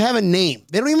Washington. They don't even have a name.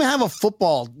 They don't even have a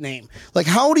football name. Like,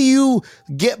 how do you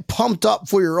get pumped up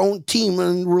for your own team?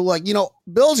 And we're like,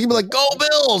 Bills can be like, go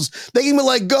Bills. They can be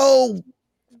like, go.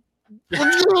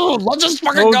 Let's just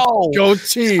fucking go. Go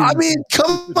team. I mean,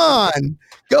 come on.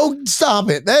 Go stop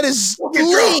it. That is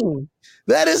lame.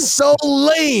 That is so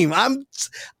lame.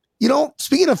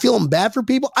 Speaking of feeling bad for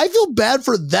people, I feel bad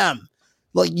for them.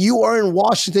 Like you are in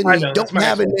Washington and you don't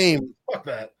have a name. Fuck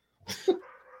that.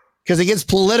 Because it gets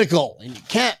political and you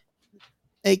can't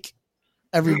make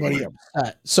everybody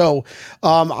upset. So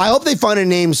I hope they find a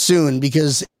name soon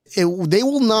because they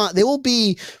will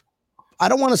be, I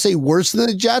don't want to say worse than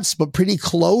the Jets, but pretty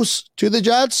close to the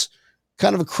Jets.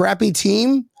 Kind of a crappy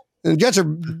team. And the Jets they're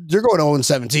going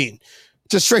 0-17.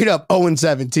 Just straight up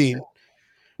 0-17.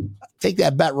 Take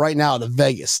that bet right now to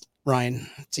Vegas. Ryan,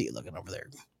 see you looking over there.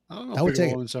 I don't know if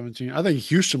they go 0-17. I think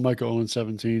Houston might go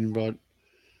 0-17, but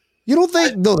you don't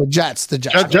think the Jets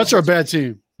are a bad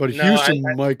team, but Houston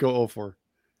might go 0-4.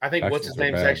 I think what's his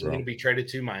name's actually going to be traded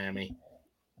to Miami.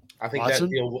 I think Watson?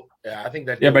 that deal. Yeah, I think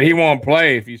that. Yeah, but he won't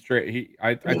play if he's trade.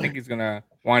 I think he's going to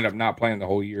wind up not playing the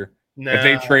whole year. Nah. If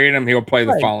they trade him, he'll play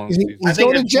the following season. He's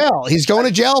going to jail. He's going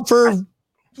to jail for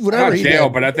whatever. Not jail,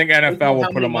 but I think NFL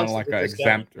will put him on like an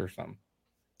exempt or something.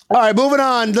 All right, moving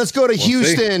on. Let's go to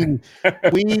Houston.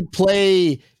 We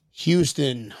play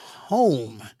Houston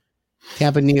home.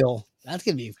 Tampa Neal. That's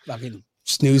going to be fucking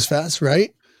snooze fest,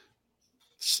 right?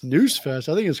 Snooze fest.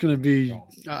 I think it's going to be.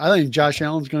 I think Josh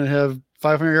Allen's going to have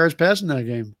 500 yards passing that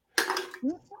game.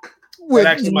 With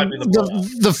That actually might be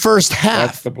the first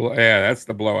half. That's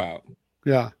the blowout.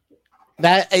 Yeah.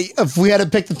 That if we had to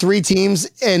pick the three teams,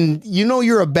 and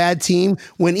you're a bad team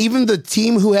when even the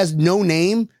team who has no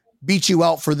name beat you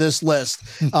out for this list,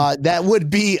 that would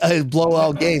be a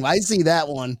blowout game. I see that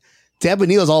one. Tampa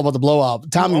Neal is all about the blowout.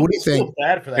 Tommy, what do you think?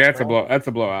 Bad for that. That's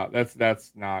a blowout.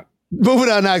 That's not. Moving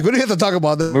on next. We don't have to talk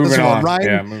about this Moving one. on. Ryan,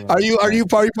 Yeah, moving are on. you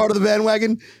part of the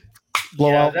bandwagon?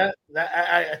 Blowout. Yeah,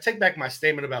 I take back my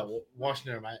statement about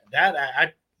Washington.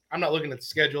 I'm not looking at the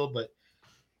schedule, but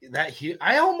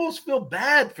I almost feel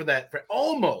bad for that. For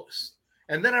almost,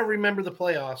 and then I remember the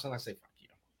playoffs, and I say, "Fuck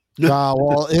you."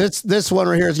 Well, it's this one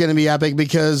right here is going to be epic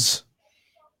because.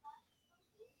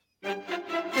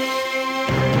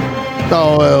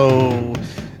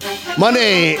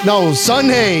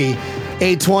 Sunday,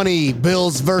 8:20,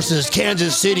 Bills versus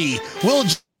Kansas City. Will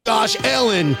Josh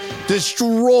Allen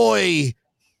destroy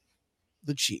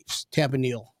the Chiefs? Tampa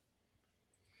Neal.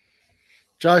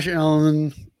 Josh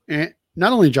Allen, and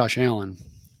not only Josh Allen,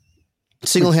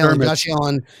 Single-handed Josh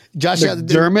Allen.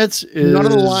 McDermott is none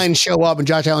of the lines show up, and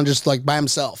Josh Allen just like by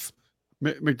himself.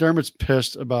 McDermott's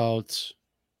pissed about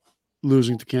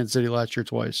losing to Kansas City last year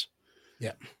twice.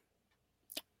 Yeah.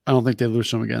 I don't think they lose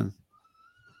to him again.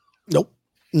 Nope.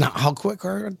 Not how quick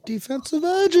our defensive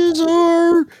edges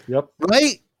are. Yep.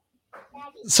 Right?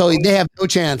 So they have no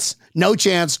chance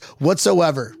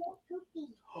whatsoever.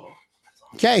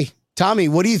 Okay. Tommy,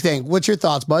 what do you think? What's your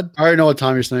thoughts, bud? I already know what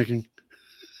Tommy's thinking.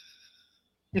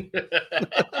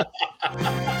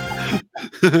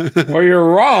 Well, you're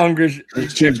wrong because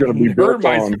This team's going to be built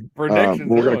on. We're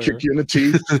going to kick you in the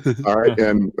teeth. All right.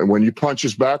 And when you punch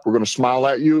us back, we're going to smile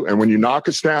at you. And when you knock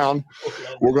us down,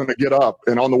 we're going to get up.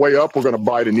 And on the way up, we're going to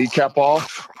bite a kneecap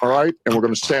off. All right. And we're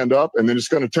going to stand up. And then it's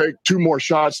going to take 2 more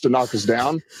shots to knock us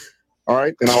down. All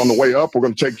right. And on the way up, we're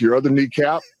going to take your other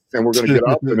kneecap. And we're going to get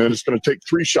up. And then it's going to take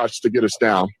 3 shots to get us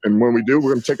down. And when we do,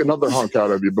 we're going to take another hunk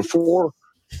out of you. Before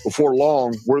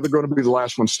long, we're going to be the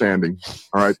last one standing.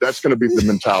 All right. That's going to be the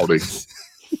mentality.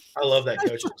 I love that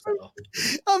coaching style.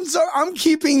 I'm sorry. I'm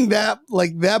keeping that.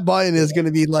 Like that button is going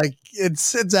to be like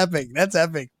it's epic. That's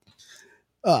epic.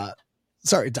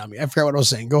 Sorry, Tommy. I forgot what I was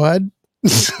saying. Go ahead.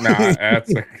 No,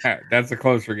 that's a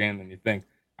closer game than you think.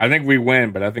 I think we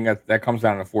win, but I think that comes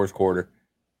down to the fourth quarter.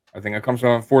 I think it comes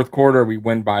down to the fourth quarter. We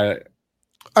win by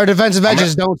Our defensive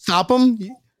edges don't stop them.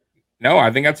 No,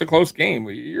 I think that's a close game.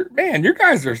 You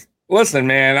guys are listen,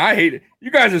 man. I hate it.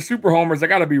 You guys are super homers. I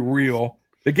got to be real.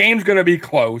 The game's going to be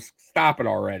close. Stop it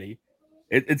already.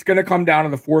 It's going to come down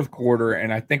to the fourth quarter,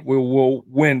 and I think we will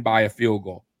win by a field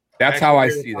goal. That's how I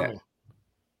see that.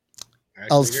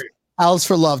 L's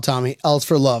for love, Tommy. L's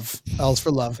for love. L's for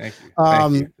love. Thank you.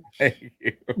 Thank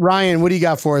you. Ryan, what do you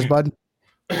got for us, bud?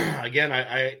 Again,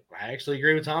 I actually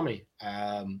agree with Tommy.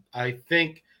 I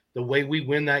think the way we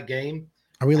win that game,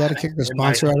 Are we allowed to kick the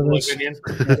sponsor out of this? Opinion,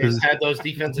 is had those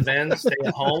defensive ends stay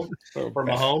at home for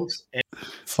Mahomes. And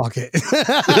fuck it.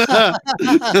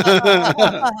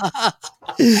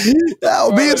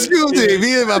 Oh, be a school team.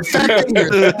 Be a fat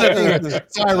finger.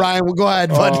 Sorry, Ryan. We'll go ahead.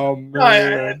 Bud. Oh,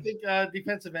 I think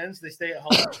defensive ends, they stay at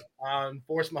home.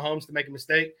 Force Mahomes to make a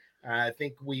mistake. I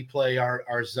think we play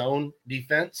our zone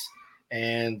defense.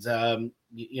 And,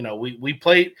 we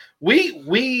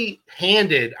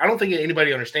handed, I don't think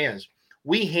anybody understands,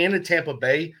 we handed Tampa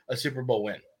Bay a Super Bowl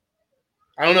win.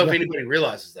 I don't know if anybody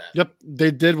realizes that. Yep.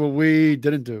 They did what we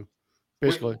didn't do,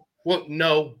 basically.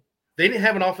 No, they didn't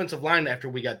have an offensive line after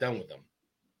we got done with them.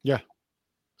 Yeah.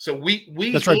 So we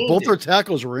that's right. Both their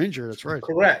tackles were injured. That's right.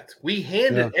 Correct. We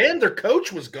handed, and their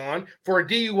coach was gone for a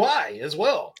DUI as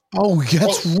well. Oh,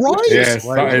 that's right. Yes,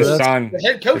 his son. The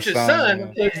head coach's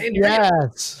son.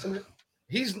 Yes.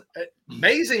 He's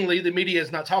amazingly, the media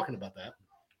is not talking about that.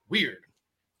 Weird.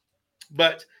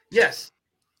 But yes,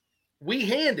 we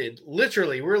handed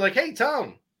literally, we were like, hey,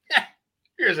 Tom,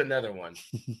 here's another one.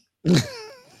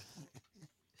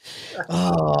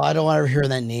 Oh, I don't want to hear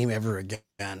that name ever again.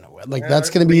 Like, that's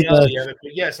going to be the.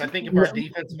 Yes, I think if our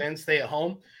defensive ends stay at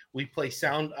home, we play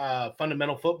sound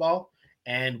fundamental football,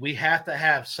 and we have to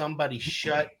have somebody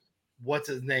shut what's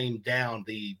his name down,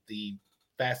 the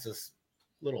fastest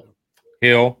little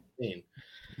Hill. team.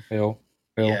 Hill.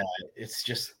 Yeah, it's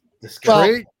just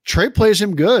disgusting. Trey plays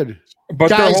him good. But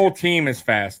their whole team is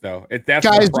fast, though. That's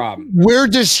the problem. We're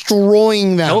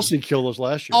destroying them. Kelsey killed us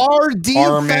last year. Our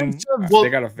defensive. They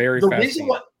got a very fast reason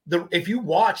team. If you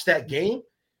watch that game,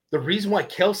 the reason why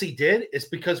Kelsey did is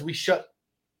because we shut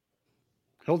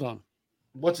Hill down.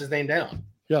 What's his name down?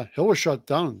 Yeah, Hill was shut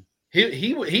down.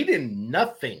 He did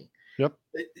nothing. Yep.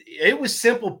 It was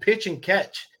simple pitch and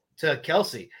catch to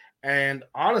Kelsey. And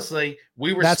honestly,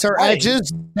 that's our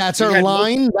edges. That's our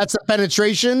line. That's a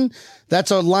penetration.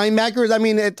 That's our linebackers. I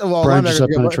mean, Brian just said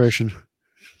penetration.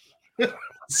 I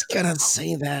was gonna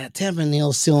say that. Tampa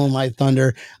Neal stealing my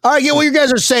thunder. All right, get what you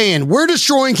guys are saying. We're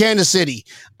destroying Kansas City.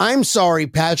 I'm sorry,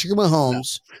 Patrick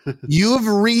Mahomes. You have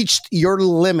reached your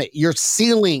limit, your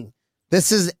ceiling.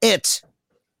 This is it.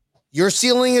 Your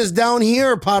ceiling is down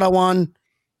here, Padawan.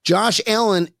 Josh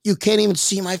Allen, you can't even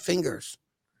see my fingers.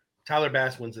 Tyler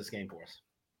Bass wins this game for us.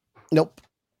 Nope.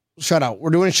 Shutout.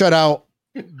 We're doing a shutout.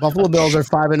 Buffalo Bills are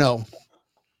 5-0.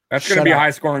 That's going to be a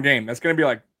high-scoring game. That's going to be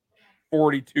like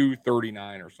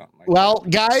 42-39 or something like that.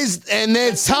 Guys, and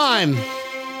it's time.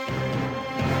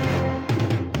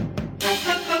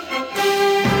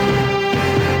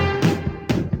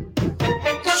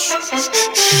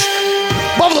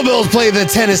 Buffalo Bills play the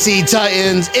Tennessee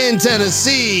Titans in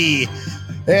Tennessee.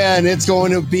 And it's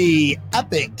going to be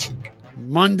epic.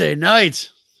 Monday night.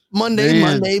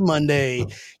 Monday.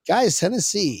 Guys,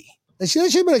 Tennessee. That should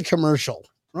have been a commercial,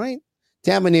 right?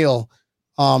 Tampa Neal,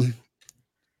 can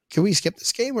we skip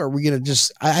this game, or are we going to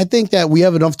just... I think that we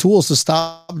have enough tools to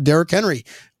stop Derrick Henry.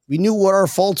 We knew what our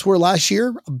faults were last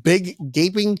year. A big,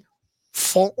 gaping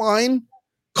fault line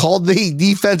called the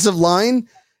defensive line.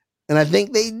 And I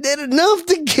think they did enough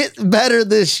to get better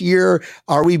this year.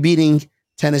 Are we beating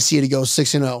Tennessee to go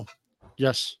 6-0?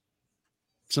 Yes.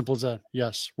 Simple as that.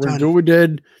 Yes. We're going to do what we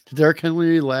did to Derrick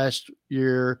Henry last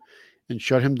year and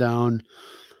shut him down.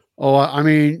 Oh, I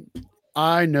mean,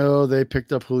 I know they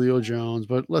picked up Julio Jones,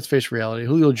 but let's face reality.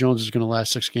 Julio Jones is going to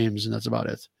last 6 games, and that's about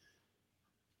it.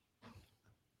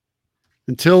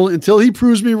 Until he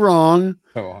proves me wrong.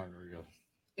 So hungry.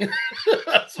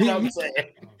 That's what I'm saying.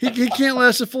 He can't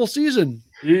last a full season.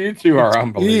 You two are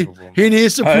unbelievable. He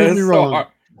needs to prove me wrong. Hard.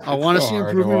 I want to see him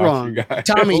prove me wrong.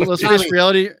 Tommy, let's face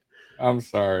reality. I'm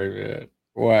sorry, man.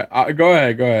 What? Go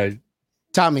ahead.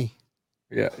 Tommy.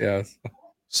 Yeah, yes.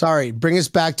 Sorry, bring us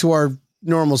back to our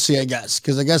normalcy, I guess.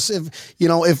 Because I guess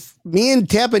if me and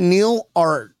Tampa Neal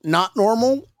are not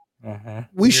normal,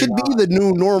 we should be the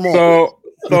new normal.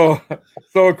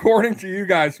 So according to you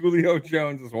guys, Julio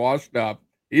Jones is washed up.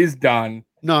 He's done.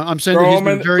 No, I'm saying that he's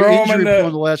been very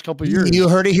injury-prone the last couple of years. You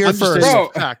heard it here first.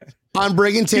 On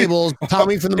Breaking Tables,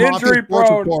 Tommy from the Mafia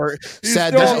Sports Report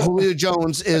said that Julio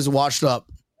Jones is washed up.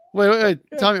 Wait,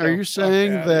 Tommy, are you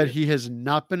saying that he has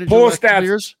not been injured pull his stats?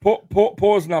 Years?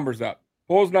 Pull his numbers up.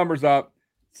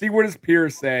 See what his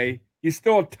peers say. He's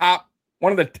still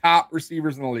one of the top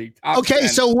receivers in the league. Okay, 10.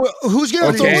 So who's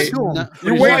going to throw it to him?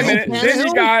 You wait a minute. Then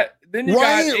you got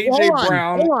AJ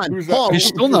Brown. He's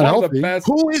still not healthy.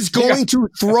 Who is going to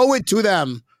throw it to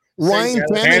them? Ryan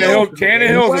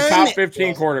Tannehill is a top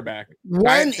 15 quarterback.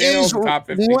 When is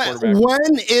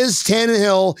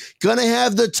Tannehill going to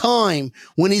have the time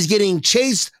when he's getting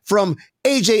chased from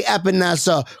AJ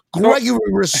Epinesa, Gregory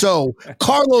Rousseau,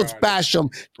 Carlos Basham,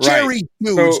 Jerry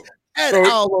Hughes, and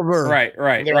So- Oliver. Right.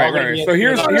 They're all gonna be So at-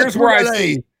 here's where I Right.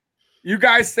 see. You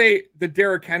guys say the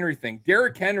Derrick Henry thing.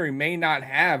 Derrick Henry may not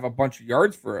have a bunch of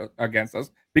yards against us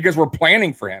because we're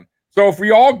planning for him. So if we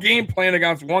all game plan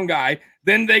against one guy,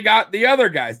 then they got the other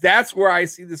guys. That's where I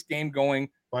see this game going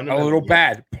a little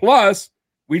bad. Plus,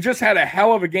 we just had a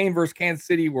hell of a game versus Kansas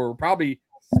City where we're probably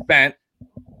spent.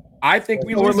 I think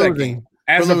we lose that game.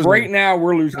 As We're of losing. right now,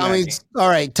 we're losing that game. Tommy's all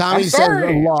right. Tommy I'm said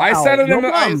sorry. I said it.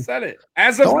 I said it.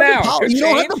 As of now, you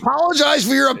don't have to apologize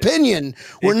for your opinion.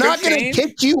 We're could not going to change.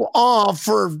 kick you off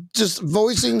for just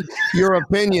voicing your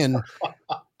opinion.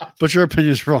 But your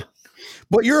opinion is wrong.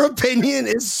 But your opinion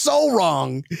is so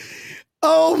wrong.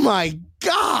 Oh my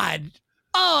God.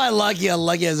 Oh, I like you. I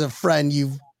like you as a friend,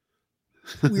 you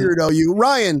weirdo. You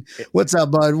Ryan, what's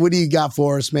up, bud? What do you got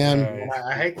for us, man?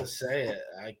 I hate to say it.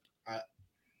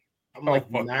 I'm Oh,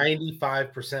 like fuck.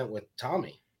 95% with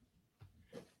Tommy.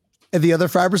 And the other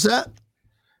 5%?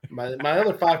 My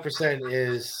other 5%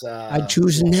 is I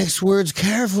choose next words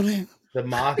carefully. the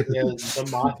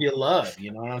mafia love.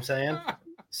 You know what I'm saying?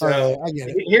 So All right, I get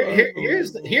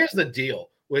it. here's the deal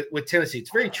with Tennessee.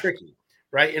 It's very tricky,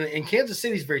 right? And Kansas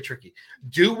City is very tricky.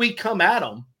 Do we come at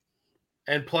them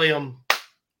and play them?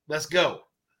 Let's go,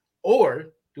 or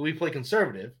do we play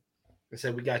conservative and say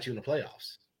we got you in the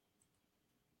playoffs?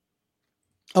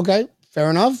 Okay, fair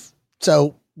enough.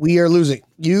 So we are losing.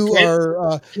 You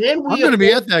are. Can we? I'm going to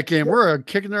be at that game. We're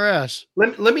kicking their ass.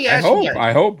 Let me I ask you.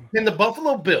 Guys, hope. Can the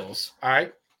Buffalo Bills? All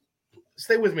right,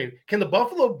 stay with me. Can the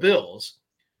Buffalo Bills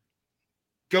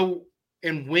go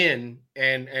and win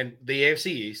and the AFC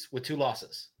East with 2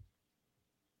 losses?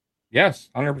 Yes,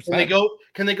 Can 100%.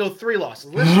 Can they go 3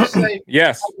 losses? Let's just say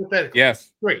Yes. hypothetically.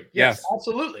 Yes. 3. Yes.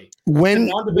 Absolutely. When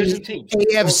Non-division teams.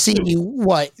 AFC,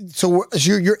 what? So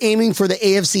you're aiming for the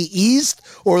AFC East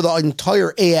or the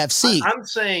entire AFC?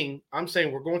 I'm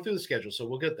saying we're going through the schedule, so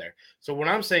we'll get there. So what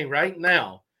I'm saying right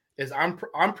now is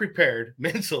I'm prepared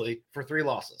mentally for 3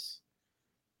 losses.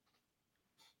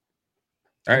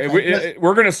 All right,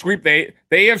 we're going to sweep the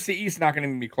AFC East. Not going to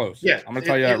even be close. Yeah, I'm going to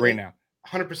tell you that right now.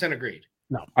 100% agreed.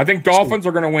 I think Dolphins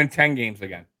are going to win 10 games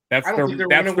again. That's I don't think they're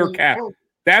their gonna win- cap. I don't-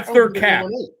 That's I don't their think they're gonna cap.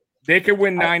 win 8. They could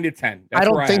win 9 to 10. That's I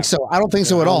don't where think am. so. I don't think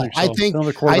so at all. I think Another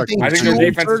I quarterback. think I think their Tua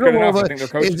defense is good enough. I Tagovailoa think their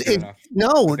coach is good enough.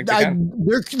 No, think they can.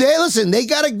 listen. They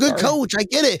got a good Sorry. coach. I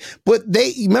get it, but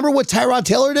they remember what Tyrod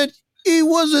Taylor did. He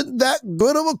wasn't that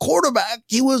good of a quarterback.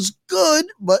 He was good,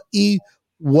 but he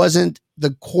wasn't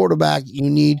the quarterback you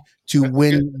need to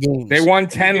win games. They won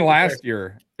 10 last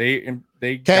year.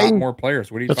 They got more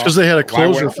players. What are you That's talking because they had a about? Why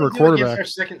would- closer for a quarterback. Their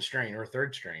second strain or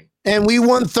third strain. and we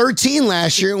won 13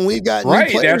 last year, and we got new Right.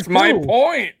 players That's my too.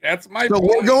 point. That's my So point.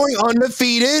 we're going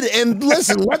undefeated, and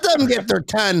listen, let them get their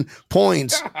 10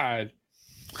 points. God.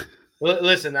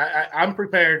 Listen, I'm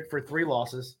prepared for 3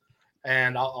 losses,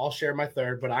 and I'll share my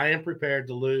third. But I am prepared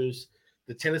to lose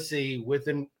the Tennessee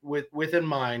within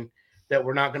mind that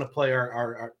we're not going to play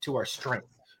our to our strength.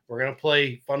 We're going to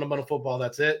play fundamental football.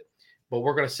 That's it. But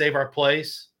we're going to save our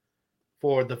place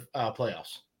for the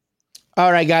playoffs. All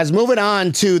right, guys, moving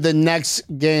on to the next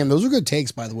game. Those are good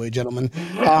takes, by the way, gentlemen.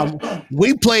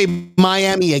 We play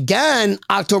Miami again,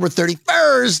 October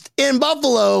 31st in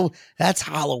Buffalo. That's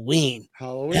Halloween.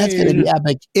 That's going to be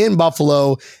epic in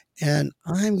Buffalo, and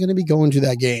I'm going to be going to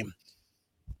that game.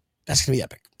 That's going to be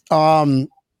epic.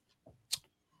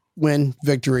 Win,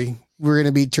 victory. We're going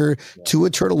to beat Tua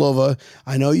Turtelova.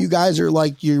 I know you guys are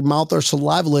like, your mouth are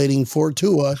salivating for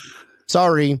Tua.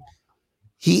 Sorry.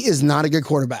 He is not a good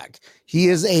quarterback. He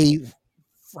is a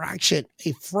fraction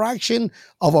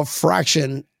of a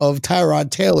fraction of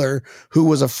Tyrod Taylor, who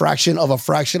was a fraction of a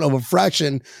fraction of a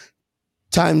fraction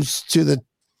times to the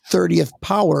 30th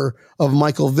power of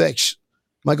Michael Vick.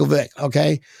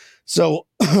 Okay. So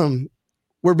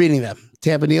we're beating them.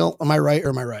 Tampa, Neil, am I right or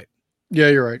am I right? Yeah,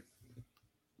 you're right.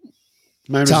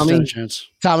 Tommy? Chance.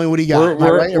 Tommy, what do you got?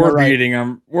 We're beating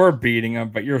them. We're beating them,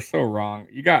 but you're so wrong.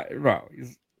 You got, bro,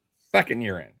 he's second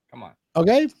year in. Come on.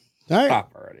 Okay. All right.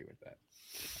 Stop already with that.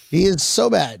 He is so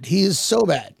bad. He is so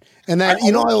bad. And that,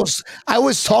 I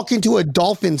was talking to a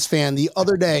Dolphins fan the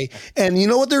other day, and you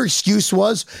know what their excuse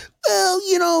was? Well,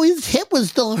 his hip was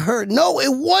still hurt. No,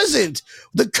 it wasn't.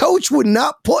 The coach would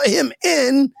not put him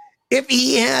in if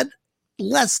he had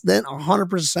less than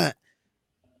 100%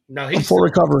 No, he's full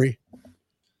recovery.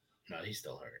 No, he's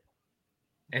still hurt,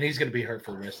 and he's going to be hurt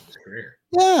for the rest of his career.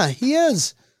 Yeah, he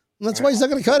is. And that's why he's not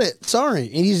going to cut it. Sorry.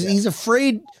 And he's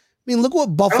afraid. I mean, look what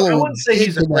Buffalo. I wouldn't say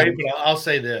he's did to afraid, them. but I'll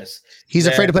say this: He's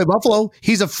afraid to play Buffalo.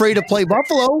 He's afraid to play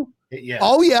Buffalo. Yeah.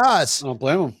 Oh, yes. I don't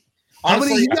blame him.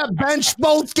 Honestly, He got benched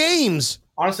both games.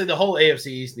 honestly, the whole AFC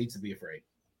East needs to be afraid.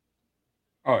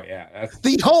 Oh yeah, that's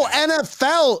The whole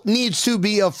NFL needs to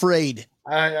be afraid.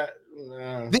 We're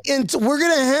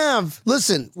gonna have.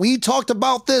 Listen, we talked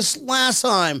about this last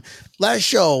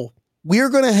show. We're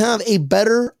gonna have a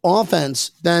better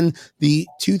offense than the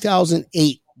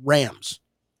 2008 Rams,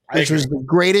 which was the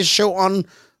greatest show on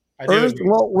Earth.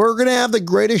 Well, we're gonna have the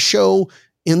greatest show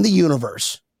in the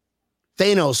universe.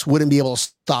 Thanos wouldn't be able to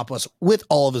stop us with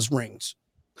all of his rings.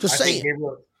 Just saying.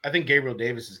 I think Gabriel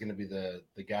Davis is going to be the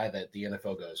guy that the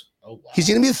NFL goes, oh, wow. He's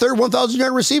going to be the third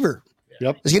 1,000-yard receiver.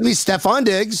 Yep. It's going to be Stephon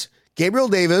Diggs, Gabriel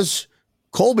Davis,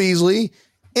 Cole Beasley,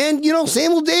 and, Emmanuel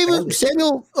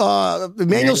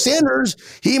Sanders.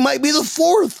 He might be the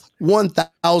fourth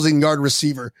 1,000-yard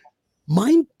receiver.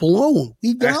 Mind blown.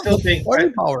 We got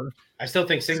the power. I still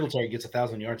think Singletary gets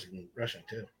 1,000 yards in rushing,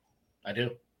 too. I do.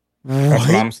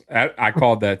 That's what I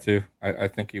called that, too. I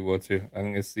think he will, too. I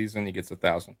think this season he gets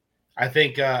 1,000. I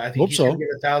think he's going to get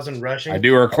 1,000 rushing. I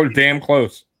do, or damn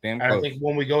close. I think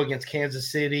when we go against Kansas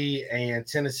City and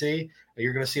Tennessee,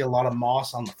 you're going to see a lot of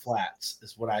Moss on the flats.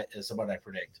 Is what I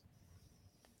predict.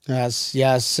 Yes.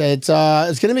 It's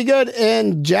going to be good.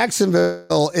 And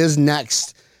Jacksonville is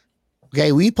next.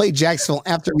 Okay, we play Jacksonville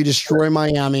after we destroy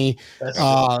Miami.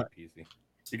 Easy.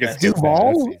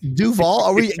 Duval.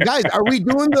 Are we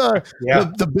doing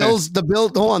the Bills?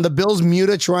 Hold on, the Bills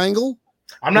Muta triangle.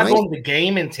 I'm not going to the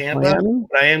game in Tampa, Miami?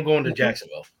 But I am going to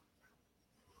Jacksonville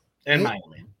and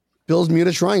Miami. Bills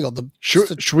Muta triangle.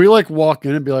 Should we walk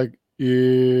in and be like,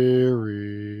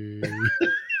 Erie?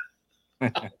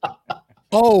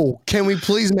 Oh, can we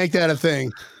please make that a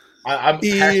thing? I'm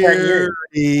Erie.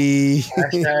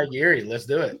 Hashtag Erie. Let's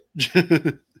do it.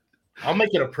 I'll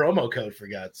make it a promo code for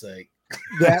God's sake.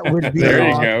 That would be there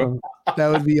awesome. You go. That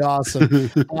would be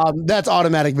awesome. That's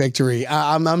automatic victory.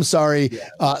 I'm sorry.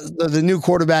 The new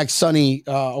quarterback, Sonny,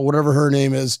 or whatever her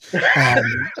name is.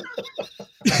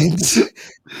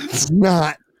 It's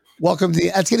not welcome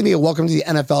to. That's going to be a welcome to the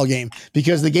NFL game,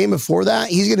 because the game before that,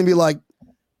 he's going to be like,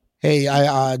 "Hey,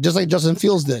 I just like Justin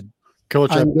Fields did.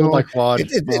 Coach, I pulled my quad.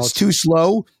 It's too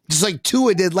slow, just like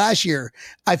Tua did last year.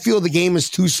 I feel the game is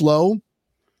too slow."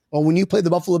 Well, when you play the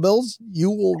Buffalo Bills,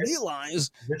 you will realize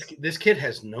this kid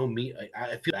has no meat.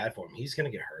 I feel bad for him. He's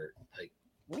going to get hurt.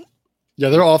 Yeah,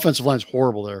 their offensive line is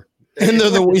horrible there. And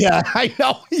I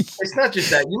know. It's not just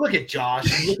that. You look at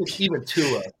Josh, you look at even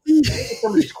Tua,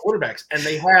 some of these quarterbacks, and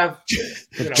they have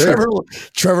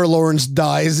Trevor Lawrence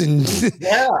dies in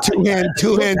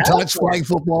two-hand touch flag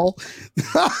football.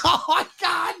 Oh my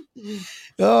God.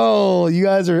 Oh, you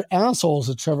guys are assholes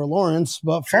at Trevor Lawrence,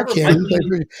 but fuck him.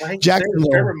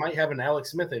 Trevor might have an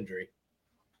Alex Smith injury.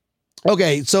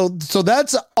 Okay, so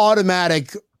that's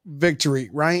automatic victory,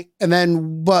 right? And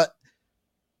then, but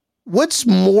what's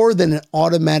more than an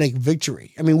automatic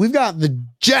victory? I mean, we've got the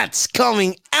Jets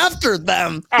coming after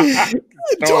them.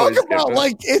 Talk about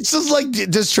it's just like,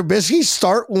 does Trubisky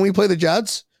start when we play the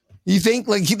Jets? You think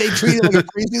they treat it like a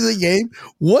preseason game?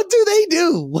 What do they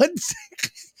do?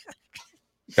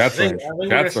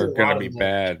 Jets are going to be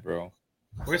bad, bro.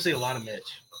 We're going to see a lot of Mitch.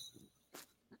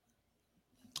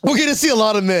 We're going to see a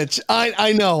lot of Mitch.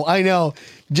 I know. I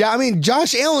mean,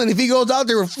 Josh Allen, if he goes out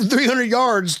there with 300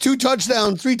 yards, 2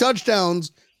 touchdowns, 3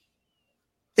 touchdowns,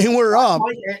 and we're up.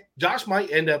 Josh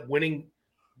might end up winning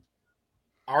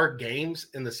our games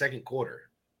in the second quarter,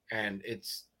 and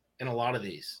it's in a lot of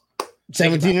these.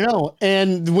 17-0.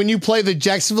 And when you play the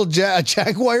Jacksonville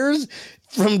Jaguars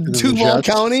from Duval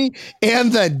County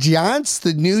and the Giants,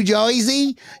 the New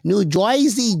Jersey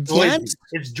Giants.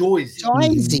 It's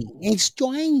Jersey. It's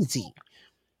Jersey.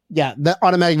 Yeah, the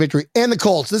automatic victory. And the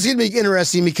Colts. This is going to be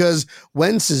interesting because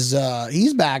Wentz is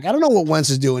he's back. I don't know what Wentz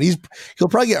is doing. He'll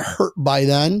probably get hurt by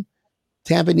then.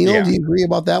 Tampa Neal, do you agree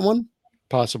about that one?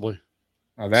 Possibly.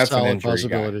 Oh, that's solid an injury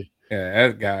possibility. Guy. Yeah,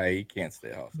 that guy, he can't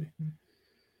stay healthy.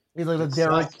 He's like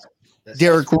the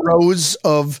Derrick Rose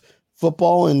of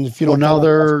football. And if you don't now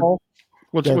they're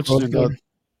what's his name?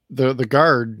 The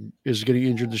guard is getting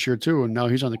injured this year too, and now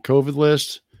he's on the COVID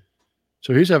list.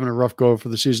 So he's having a rough go for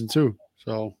the season too.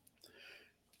 So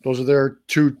those are their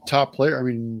 2 top players. I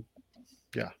mean,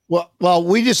 yeah. Well,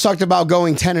 we just talked about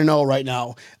going 10-0 right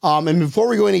now. And before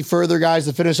we go any further, guys,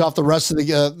 to finish off the rest of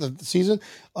the season,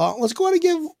 let's go ahead and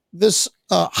give this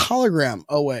hologram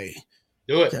away.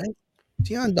 Do it. Okay.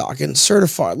 Deion Dawkins,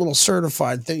 certified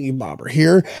thingy bobber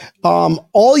here.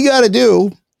 All you got to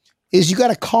do is you got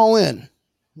to call in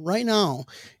right now,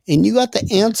 and you got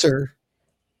to answer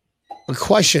a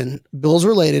question, Bills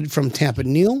related, from Tampa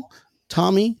Neal,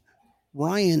 Tommy,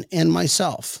 Ryan, and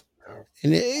myself.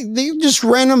 And they just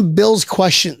random Bills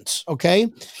questions,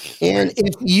 okay? And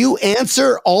if you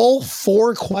answer all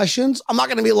 4 questions, I'm not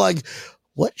going to be like,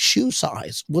 what shoe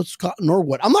size was Cotton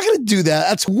Norwood? I'm not going to do that.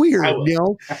 That's weird, you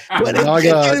know. But now I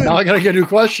gotta get a new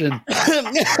question.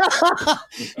 It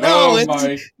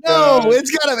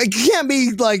can't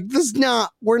be like this.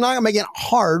 We're not gonna make it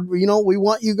hard. You know, we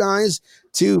want you guys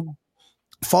to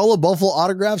follow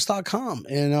BuffaloAutographs.com,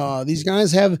 and these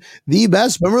guys have the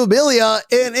best memorabilia,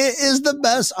 and it is the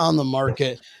best on the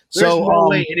market. There's no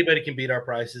way anybody can beat our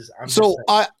prices.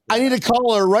 I need a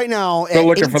caller right now. Still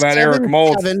looking for that Eric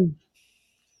Mold.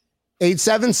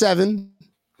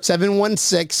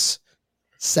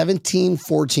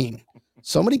 877-716-1714.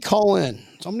 Somebody call in.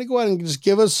 Somebody go ahead and just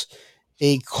give us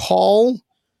a call.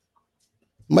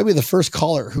 Might be the first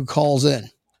caller who calls in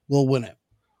will win it.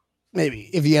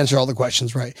 Maybe if you answer all the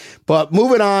questions right. But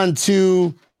moving on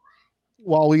to,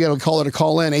 well, we got a caller to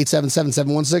call in,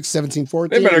 877-716-1714.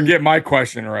 They better get my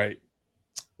question right.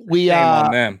 Shame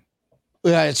on them.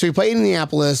 Yeah, so we played in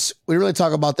Indianapolis. We didn't really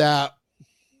talk about that.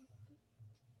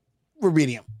 We're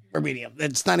beating them.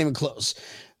 It's not even close.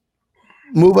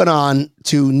 Moving on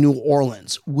to New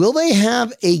Orleans. Will they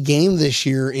have a game this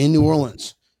year in New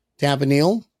Orleans? Tampa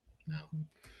Neil?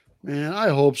 Man, I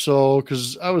hope so,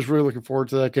 because I was really looking forward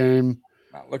to that game.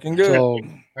 Not looking good. So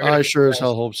I sure as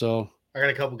hell hope so. I got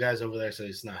a couple guys over there, so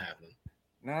it's not happening.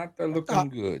 Not looking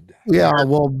good. Yeah,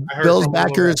 well, Bill's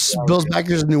backers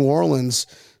in New Orleans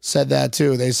said that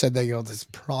too. They said it's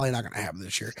probably not going to happen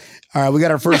this year. All right, we got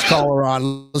our first caller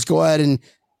on. Let's go ahead and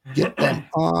get them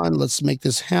on. Let's make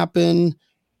this happen.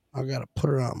 I got to put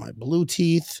it on my blue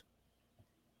teeth.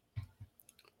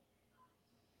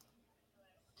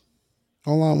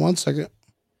 Hold on one second.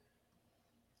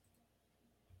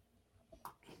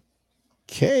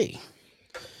 Okay.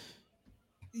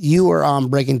 You are on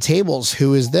Breaking Tables.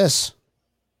 Who is this?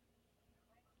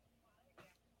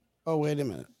 Oh, wait a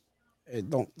minute. I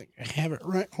don't think I have it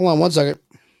right. Hold on one second.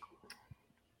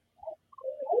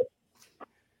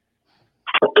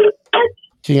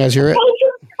 Can you guys hear it?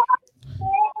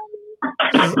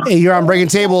 Hey, you're on Breaking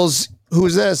Tables. Who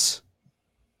is this?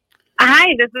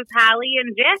 Hi, this is Holly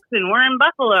and Jackson. We're in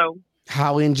Buffalo.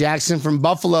 Holly and Jackson from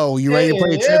Buffalo. You ready to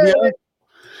play trivia?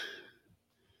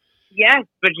 Yes,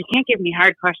 but you can't give me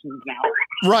hard questions now.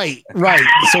 Right.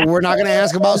 So we're not going to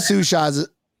ask about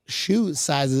shoe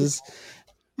sizes.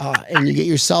 And you get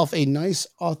yourself a nice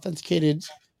authenticated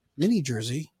mini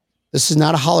jersey. This is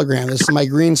not a hologram. This is my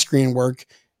green screen work,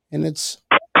 and it's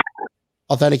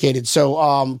authenticated.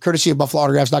 So courtesy of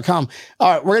BuffaloAutographs.com.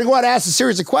 All right, we're going to go ahead and ask a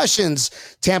series of questions.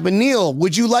 Tampa Neil,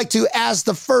 would you like to ask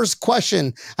the first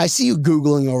question? I see you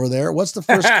Googling over there. What's the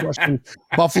first question?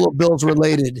 Buffalo Bills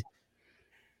related.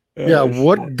 Yeah,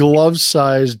 what glove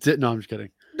size did... No, I'm just kidding.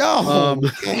 No,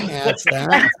 can't ask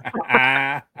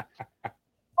that.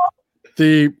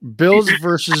 The Bills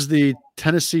versus the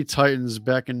Tennessee Titans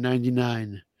back in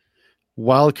 '99.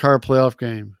 Wild card playoff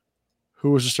game.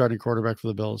 Who was the starting quarterback for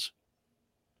the Bills?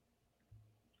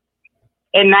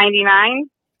 In '99?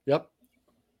 Yep.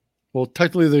 Well,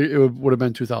 technically, it would have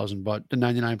been 2000, but the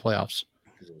 '99 playoffs.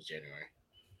 Because it was January.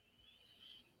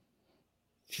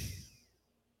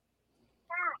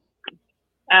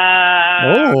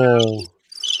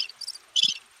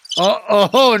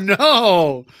 Oh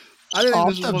no! I didn't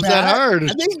think this was that hard.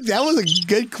 I think that was a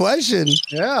good question.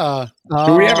 Yeah.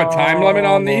 Do we have a time limit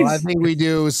on these? I think we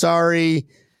do. Sorry.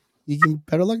 You can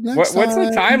better look next What's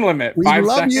the time limit? We 5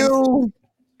 love seconds? you.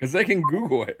 Because they can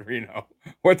Google it, Reno.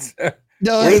 What is the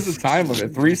time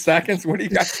limit? 3 seconds? What do you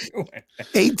got doing?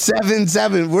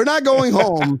 877. We're not going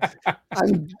home.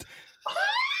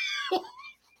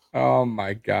 Oh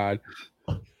my God.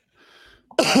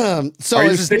 So are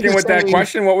you sticking with that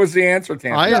question? What was the answer,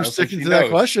 Tam? I am sticking to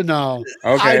that question now.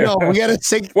 Okay. I know. We got to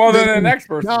stick. Well, then the next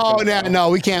person. No,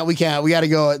 we can't. We got to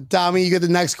go. Tommy, you get the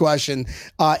next question.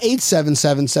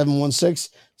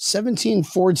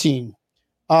 877-716-1714.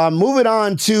 Moving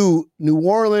on to New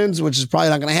Orleans, which is probably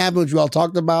not going to happen, which we all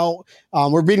talked about.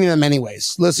 We're beating them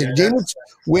anyways. Listen, Jameis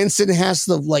Winston has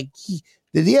to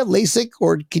did he have LASIK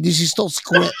or did he still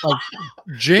squint?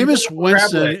 Jameis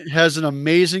Winston has an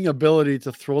amazing ability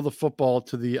to throw the football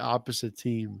to the opposite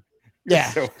team. Yeah.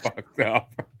 You're so fucked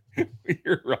up.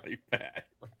 You're really bad.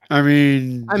 I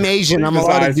mean, I'm Asian. I'm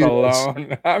allowed to do this. I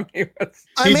mean, I'm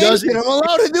Asian. I'm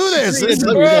allowed to do this. This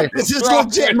is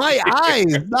legit. My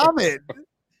eyes. Stop it.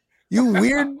 You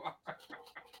weird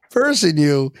person,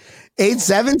 you.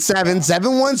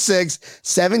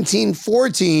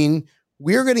 877-716-1714.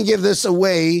 We're going to give this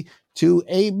away to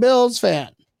a Bills fan.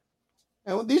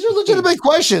 And these are legitimate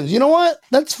questions. You know what?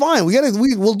 That's fine.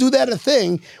 We'll do that a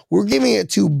thing. We're giving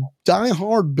it to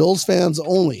diehard Bills fans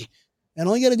only. And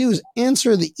all you got to do is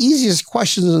answer the easiest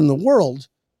questions in the world.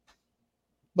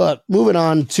 But moving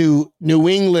on to New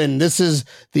England. This is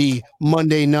the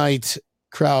Monday night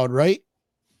crowd, right?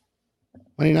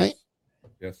 Monday night?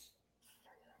 Yes.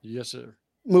 Yes, sir.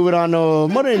 Moving on to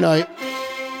Monday night.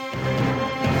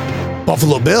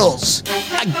 Buffalo Bills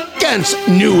against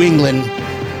New England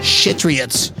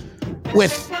Patriots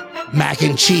with Mac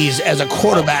and Cheese as a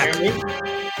quarterback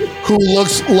who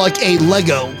looks like a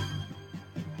Lego.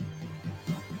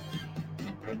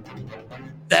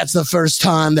 That's the first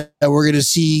time that we're going to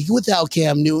see without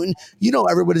Cam Newton. You know,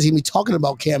 everybody's going to be talking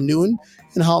about Cam Newton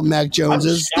and how Mac Jones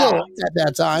is still at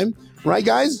that time. Right,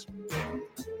 guys?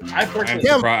 Cam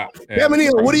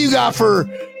Neal, what do you got for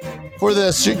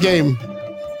this game?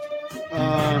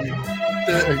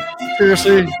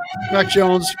 Seriously, Mac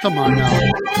Jones, come on now.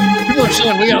 People are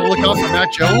saying we got to look out for Mac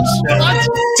Jones. What?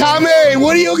 Tommy,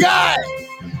 what do you got?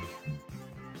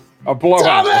 A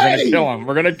blowout. We're going to kill him.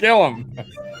 We're going to kill him.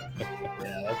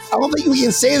 I don't think we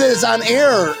can say that it's on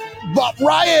air. But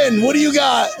Ryan, what do you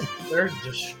got? They're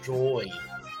destroyed.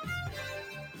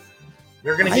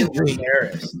 They're going to get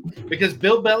embarrassed because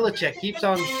Bill Belichick keeps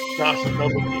on Josh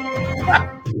Noble.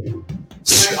 I'm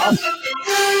going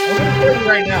to tell you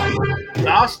right now.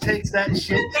 Josh takes that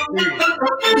shit serious.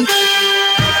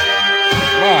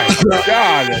 My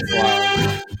God, that's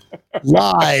loud.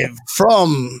 Live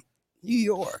from New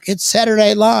York. It's Saturday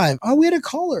Night Live. Oh, we had a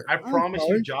caller. I promise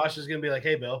you, Josh is going to be like,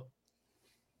 "Hey, Bill,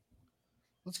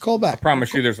 let's call back." I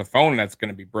promise you, there's a phone that's going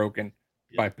to be broken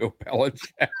by Bill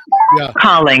Belichick. Yeah.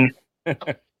 Calling.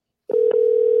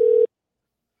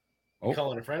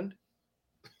 Calling a friend."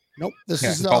 Nope. This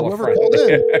is whoever called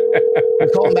in. I'm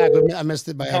calling back. I missed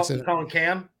it by accident. Calling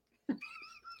Cam.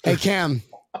 Hey, Cam.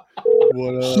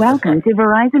 Welcome to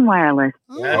Verizon Wireless.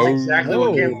 That's exactly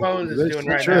what Cam Phones is doing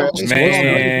right now.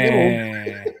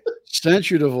 Man. Sent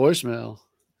you to voicemail.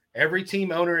 Every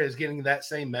team owner is getting that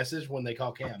same message when they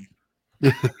call Cam.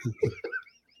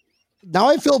 Now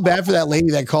I feel bad for that lady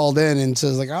that called in and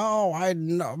says like, "Oh,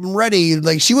 I'm ready."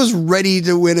 Like she was ready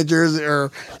to win a jersey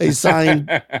or a signed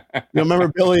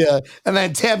memorabilia, and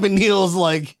then Tampa Neal's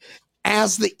like,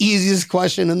 ask the easiest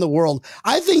question in the world.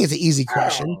 I think it's an easy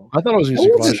question. I thought it was an easy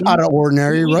question. Out of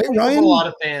ordinary, right, Ryan? A lot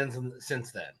of fans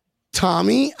since then.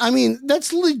 Tommy, I mean,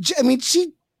 that's legit. I mean,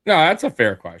 No, that's a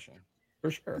fair question for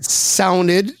sure.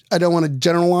 Sounded. I don't want to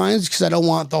generalize because I don't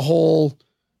want the whole,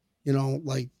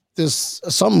 like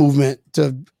some movement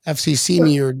to FCC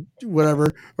me or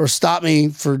whatever or stop me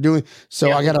for doing.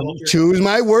 So I got to choose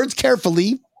my words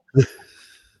carefully.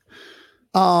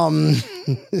 I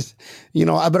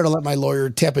better let my lawyer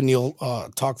Tampa Neal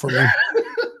talk for me.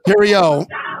 Here we go.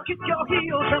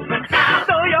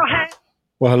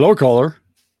 Well, hello, caller.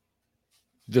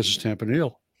 This is Tampa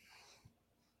Neal.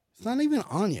 It's not even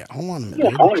on yet. Hold on a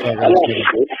minute.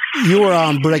 You were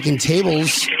on Breaking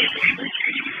Tables.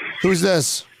 Who's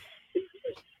this?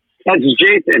 This is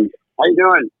Jason. How you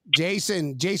doing?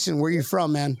 Jason, where you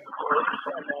from, man?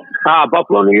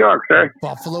 Buffalo, New York, sir.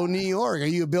 Buffalo, New York. Are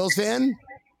you a Bills fan?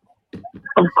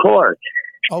 Of course.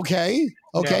 Okay.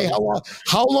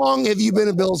 How long have you been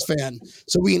a Bills fan?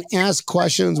 So we can ask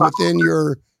questions within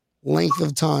your length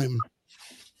of time.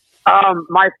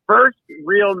 My first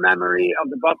real memory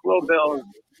of the Buffalo Bills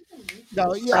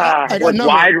was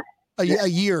a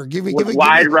year. Give me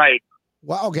right.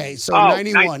 Well, okay, so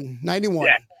 91.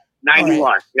 Yeah, 91.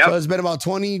 Right. Yep. So it's been about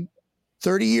 30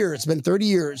 years. It's been 30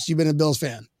 years you've been a Bills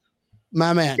fan.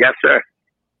 My man. Yes, sir.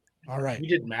 All right. You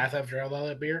did math after all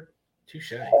that beer?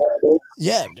 Touche.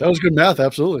 Yeah. That was good math.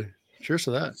 Absolutely. Cheers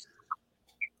to that.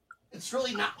 It's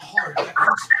really not hard.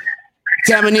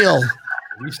 Tampa Neal,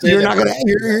 you're not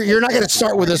gonna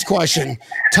start with this question.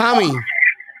 Tommy,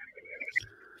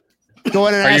 go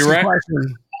ahead and ask the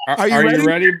question. Are you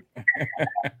ready?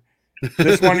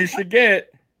 This one you should get.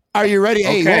 Are you ready?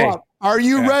 Okay. Hey, hold up. Are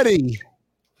you ready?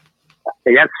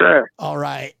 Yes, sir. All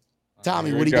right. Tommy,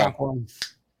 Here what do we you go. got for him?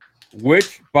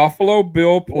 Which Buffalo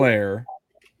Bill player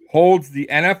holds the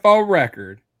NFL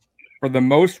record for the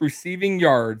most receiving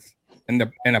yards in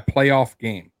a playoff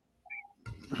game?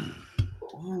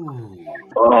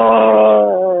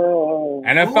 Oh.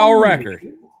 NFL record.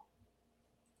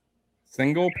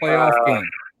 Single playoff game.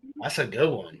 That's a good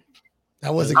one.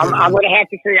 That was a good I'm one. going to have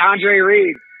to say Andre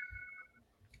Reed.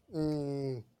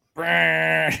 No.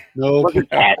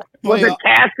 Was it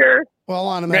Tasker? Hold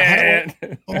on a minute.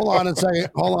 Hold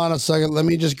on a second. Let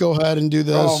me just go ahead and do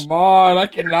this. Come on, I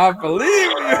cannot believe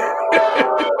you.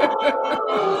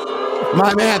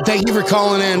 My man, thank you for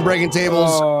calling in, Breaking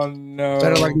Tables. Oh no.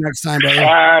 Better luck next time,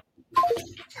 brother.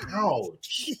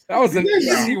 Ouch. That was an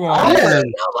easy one. I had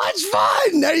so much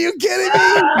fun. Are you kidding me?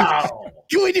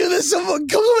 Can we do this? Somebody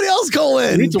else call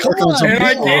in. Come on.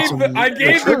 And I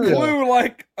gave the clue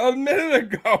like a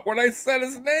minute ago when I said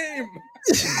his name.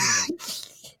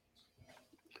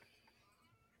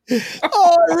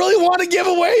 Oh, I really want to give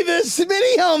away this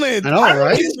mini helmet. I know,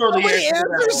 right? Somebody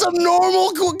answer some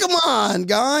normal. Come on,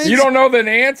 guys. You don't know the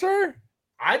answer?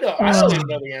 I don't even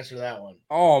know the answer to that one.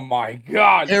 Oh my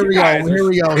God! Here we go. Here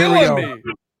we go. Here we go.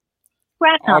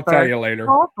 I'll tell you later.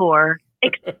 Call for.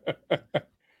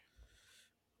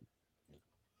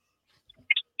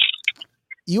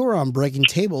 You are on Breaking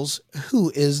Tables.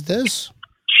 Who is this?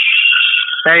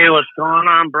 Hey, what's going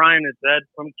on, Brian? It's Ed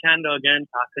from Kendall again,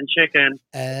 talking chicken.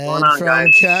 Ed what's going on, from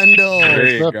guys? Kendall. There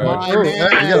you go. My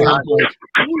man.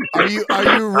 Are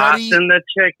you ready? Tossing the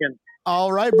chicken.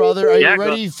 All right, brother. Are you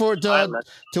ready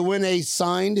to win a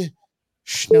signed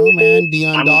Snowman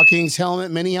Dion Dawkins helmet,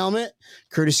 mini helmet,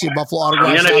 courtesy of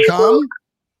BuffaloAutographs.com?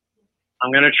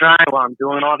 I'm going to try while I'm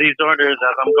doing all these orders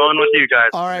as I'm going with you guys.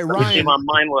 All right, Let me see if Ryan.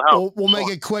 my mind will help. We'll make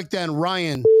it quick then.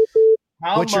 Ryan,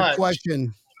 what's your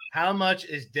question? How much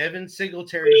is Devin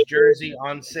Singletary's jersey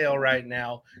on sale right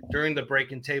now during the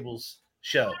Breaking Tables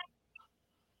show?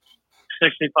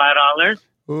 $65.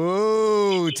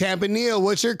 Ooh, Tampa Neil,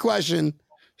 what's your question?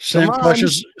 Same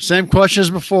questions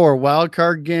before. Wild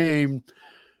card game.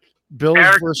 Bills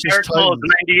versus Eric Titans. Moulds,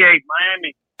 98,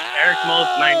 Miami. Eric Moulds,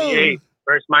 98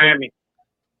 versus Miami.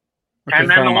 Okay, And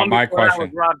then the one my before that was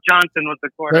question. Rob Johnson with the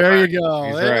quarterback. There you go.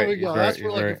 He's There right, we go. he's That's right,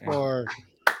 what we're he's looking for.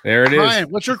 There it is. Ryan,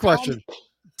 what's your question?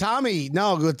 Tommy,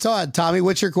 no, good thought. Tommy,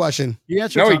 what's your question? You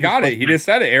answered No, he Tommy's got it. question. He just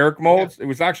said it. Eric Moulds. It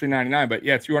was actually 99, but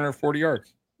yeah, 240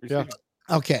 yards. Yeah.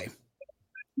 Okay.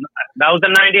 That was the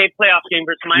 98 playoff game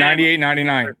versus Miami. 98,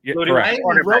 99. Yeah, Including I correct.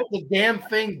 even wrote the damn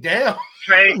thing down.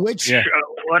 Trey, Yeah.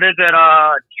 what is it?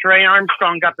 Trey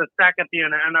Armstrong got the sack at the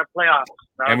end of our playoffs.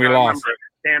 And we lost.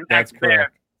 Damn, That's ex-Bear.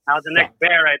 correct. That was an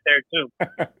ex-Bear right there, too.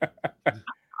 All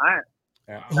right.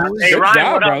 Yeah. Hey, Good Ryan,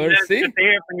 job, what up, brother. man? See? Good to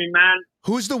hear from you, man.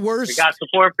 Who's the worst? We got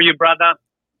support for you, brother.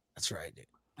 That's right, dude.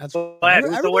 That's Go ahead.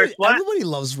 Who's the worst what? Everybody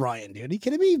loves Ryan, dude. Are you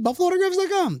kidding me?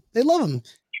 BuffaloAutographs.com. They love him.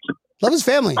 Love his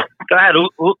family. Go ahead.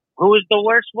 Who is the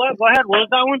worst what? Go ahead. What was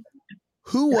that one?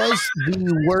 Who was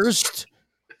the worst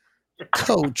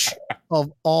coach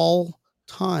of all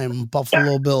time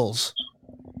Buffalo Bills?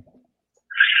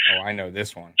 Oh, I know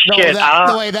this one. No, Shit,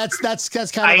 no way. That's kind of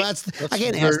I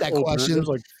can't ask that question. There's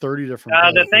like 30 different.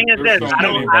 The thing is this. There's I so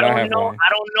don't many, but I have know. one.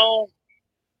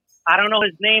 I don't know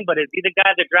his name, but is he the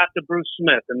guy that drafted Bruce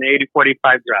Smith in the 80-45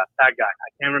 draft? That guy. I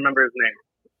can't remember his name.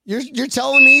 You're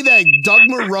telling me that Doug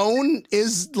Marrone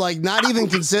is like not even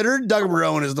considered? Doug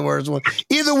Marrone is the worst one.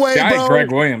 Either way, I bro. had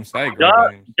Greg Williams. Williams.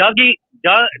 Dougie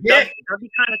kind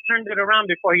of turned it around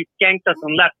before he skanked us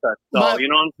and left us. So you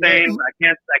know what I'm saying? I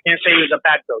can't say he was a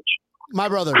bad coach. My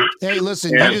brother. Hey,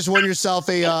 listen, Yeah. you just won yourself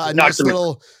a nice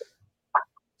little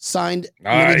signed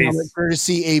mini helmet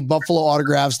courtesy of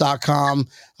BuffaloAutographs.com.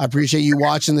 I appreciate you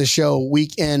watching the show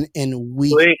week in and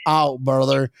week out,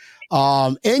 brother.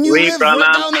 And you live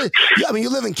right down the. I mean, you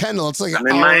live in Kendall. It's like I'm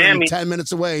an in hour Miami. and 10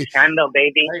 minutes away. Kendall,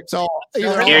 baby. So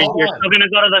You're still gonna go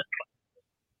to the.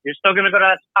 You're still gonna go to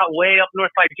that spot way up north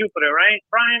by Jupiter, right,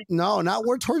 Brian? No, not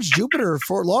we're towards Jupiter,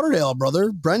 Fort Lauderdale,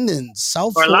 brother. Brendan,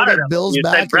 South Fort Florida Lauderdale. Bills You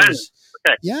said Brendan. backers.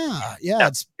 Okay. Yeah.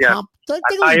 It's Yeah. Pomp. I I think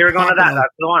it thought was you were going to that. Pompano.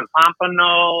 That's the one. Pompano,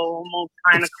 almost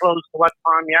kind of close to West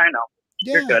Palm. Yeah, I know.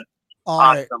 Yeah. You're good. All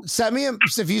right. Awesome. Send me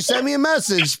if you send me a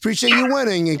message, appreciate you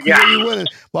winning. And you winning.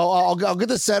 Well, I'll get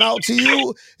this sent out to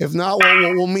you. If not,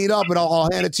 we'll meet up and I'll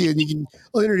hand it to you, and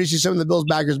I'll introduce you to some of the Bills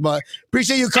backers. But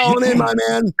appreciate you calling in, my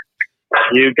man.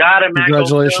 You got it, man.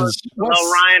 Congratulations. Hello,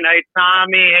 Ryan. Hey,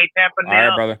 Tommy. Hey, Tampa All right,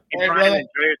 Neil. brother. Hey, Brian. Enjoy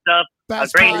yourself.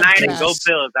 Best a great night and go podcast.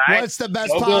 Bills. All right. What's the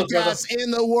best Go Bills, podcast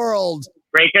in the world?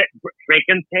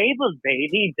 Breaking tables,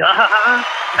 baby. Duh.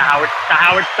 The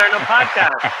Howard Stern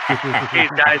podcast. Peace,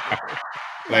 guys.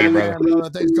 Later, brother.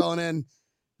 Thanks for calling in.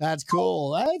 That's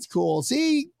cool. That's cool.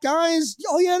 See, guys,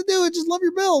 all you got to do is just love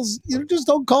your Bills. You just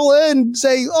don't call in and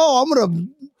say, "Oh, I'm gonna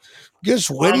just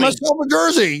win myself a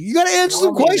jersey." You got to answer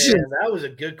some questions. Man, that was a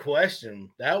good question.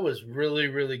 That was really,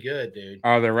 really good, dude.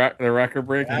 Oh, the record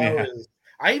breaking. That Yeah. was-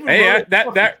 I even Hey, wrote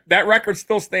it that record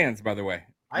still stands, by the way.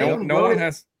 I No, even no wrote one it.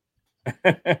 has.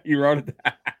 You wrote it.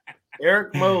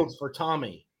 Eric Moulds for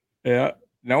Tommy. Yeah,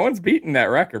 no one's beaten that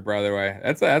record, by the way.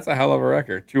 That's a hell of a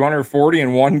record. 240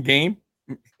 in one game.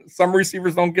 Some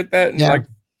receivers don't get that in like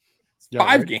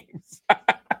 5 games. All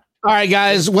right,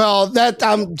 guys. Well, that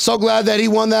I'm so glad that he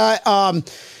won that.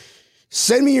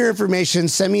 Send me your information.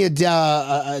 Send me a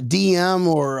DM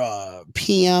or a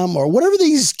PM or whatever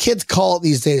these kids call it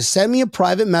these days. Send me a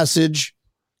private message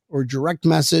or direct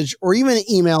message or even an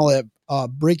email at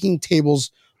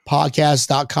breakingtables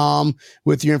podcast.com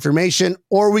with your information,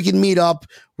 or we can meet up.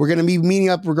 We're going to be meeting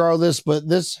up regardless, but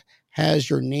this has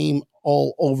your name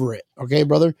all over it. Okay,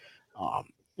 brother?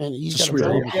 And he's got a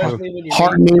very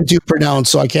hard name to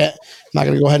pronounce, so I'm not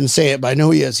going to go ahead and say it, but I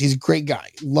know he is. He's a great guy.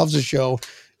 Loves the show.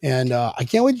 And I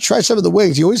can't wait to try some of the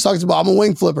wings. He always talks about, I'm a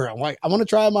wing flipper. I'm like, I want to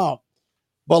try them out.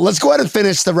 But let's go ahead and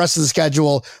finish the rest of the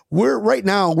schedule.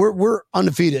 We're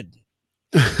undefeated.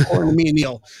 Or me and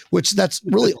Neil, which that's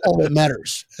really all that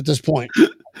matters at this point.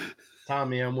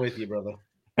 Tommy, I'm with you, brother.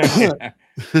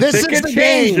 It could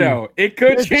change, though. It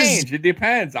could change. It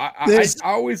depends. I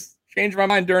always change my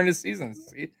mind during the season.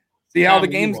 See how the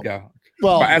games go.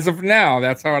 Well, but as of now,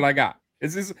 that's all I got.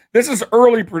 This is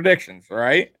early predictions,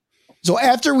 right? So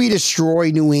after we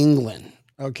destroy New England,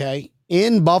 okay,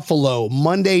 in Buffalo,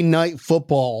 Monday Night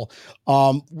Football,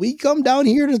 we come down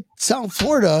here to South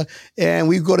Florida and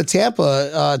we go to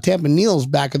Tampa. Tampa Neil's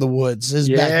back of the woods, his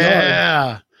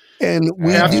backyard. And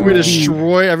we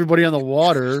destroy everybody on the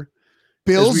water.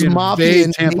 Bills Mafia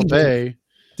in Tampa Bay,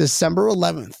 December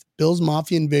 11th. Bills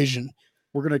Mafia Invasion.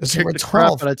 We're gonna kick the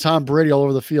crap out of Tom Brady all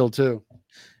over the field too.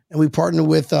 And we partnered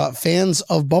with fans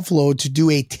of Buffalo to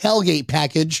do a tailgate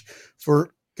package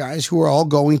for guys who are all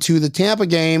going to the Tampa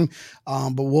game.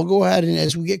 But we'll go ahead and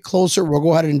as we get closer, we'll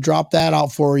go ahead and drop that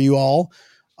out for you all.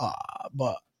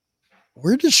 But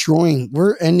we're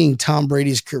ending Tom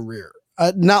Brady's career.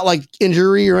 Not like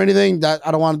injury or anything that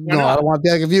I don't want to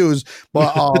get confused,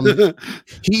 but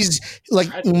he's like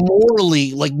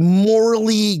morally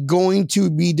going to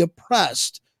be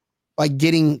depressed by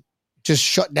getting just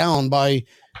shut down by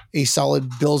a solid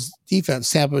Bills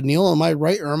defense. Tampa, Neil, am I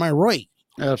right or am I right?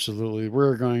 Absolutely.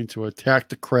 We're going to attack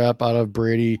the crap out of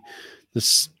Brady. They're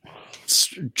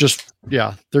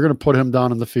going to put him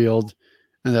down in the field,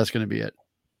 and that's going to be it.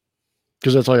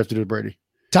 Because that's all you have to do to Brady.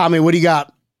 Tommy, what do you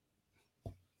got?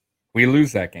 We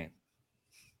lose that game.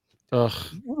 Ugh.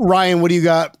 Ryan, what do you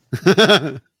got?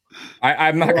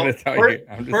 I'm not going to tell you.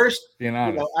 I'm just being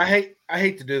honest. I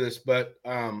hate to do this, but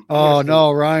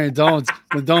no, Ryan, don't.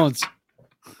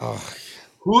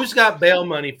 Who's got bail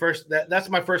money first? That's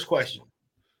my first question.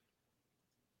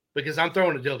 Because I'm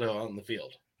throwing a dildo on the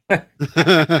field. Right.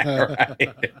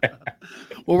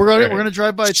 Well, we're gonna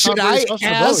drive by. Should I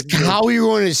ask how you're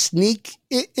going to sneak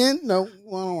it in? No, I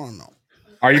don't want to know.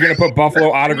 Are you going to put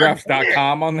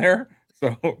BuffaloAutographs.com on there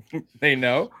so they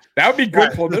know? That would be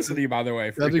good publicity, by the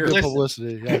way. That'd be good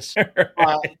publicity. Yes.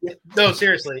 No,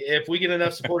 seriously. If we get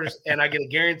enough supporters and I get a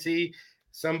guarantee,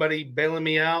 somebody bailing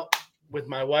me out with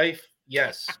my wife,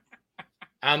 yes,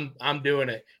 I'm doing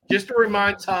it. Just to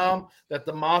remind Tom that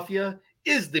the Mafia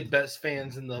is the best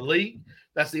fans in the league.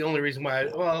 That's the only reason why.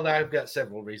 I've got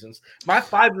several reasons. My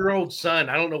 5-year-old son,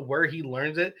 I don't know where he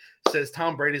learns it, says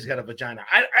Tom Brady's got a vagina.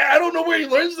 I don't know where he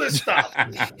learns this stuff.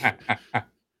 I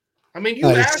mean, you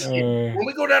ask him. When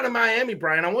we go down to Miami,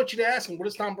 Brian, I want you to ask him, what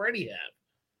does Tom Brady have?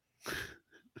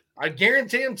 I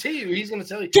guarantee him to you, he's going to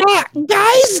tell you.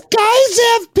 Guys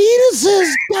have penises.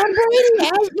 Tom Brady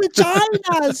has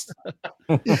vaginas.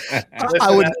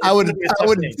 I would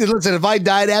listen. If I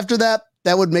died after that,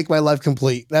 that would make my life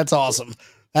complete. That's awesome.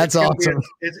 That's awesome.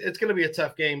 It's going to be a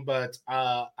tough game, but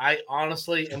I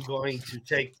honestly am going to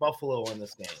take Buffalo in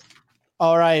this game.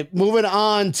 All right, moving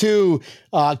on to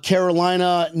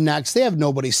Carolina next. They have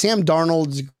nobody. Sam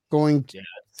Darnold's going. Yeah.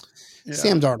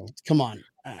 Sam Darnold, come on.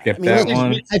 I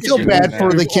feel bad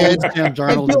for the kid.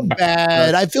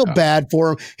 I feel bad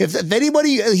for him. If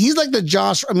anybody, he's like the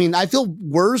Josh. I mean, I feel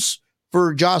worse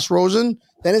for Josh Rosen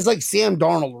than it's like Sam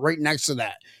Darnold right next to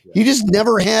that. He just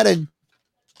never had a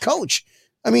coach.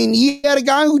 I mean, he had a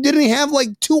guy who didn't have like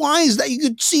 2 eyes that you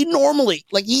could see normally.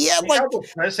 Like he had like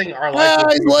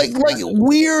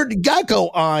weird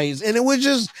gecko eyes, and it was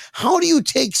just, how do you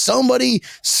take somebody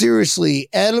seriously?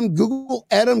 Google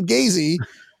Adam Gaze,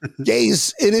 and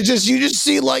it just, you just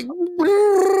see like.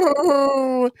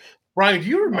 Brian, do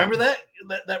you remember that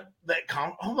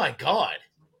oh my God!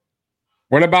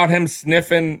 What about him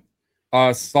sniffing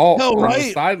salt on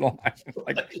the sideline,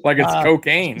 like it's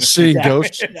cocaine? Seeing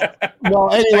ghosts.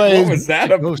 Well, anyway, what was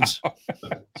that about?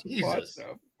 Jesus.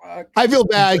 I feel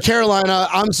bad, Carolina.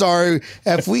 I'm sorry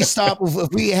if we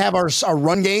have our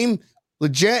run game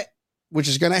legit, which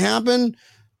is going to happen.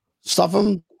 Stuff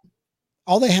them.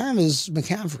 All they have is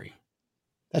McCaffrey.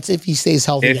 That's if he stays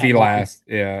healthy. If he lasts,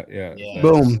 yeah.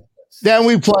 Boom. Then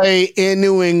we play in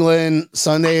New England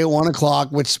Sunday at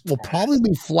 1:00, which will probably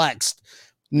be flexed.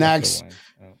 Next,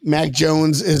 Mac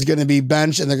Jones is going to be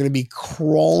benched, and they're going to be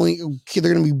crawling.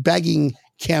 They're going to be begging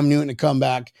Cam Newton to come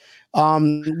back.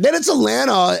 Then it's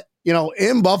Atlanta,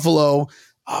 in Buffalo.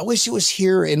 I wish it was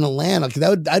here in Atlanta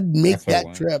because I'd make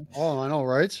that trip. Oh, I know,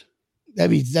 right?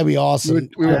 That'd be awesome.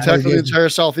 We would tackle the entire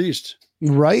Southeast.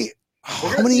 Right?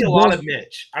 We're going to see a lot of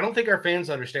Mitch. I don't think our fans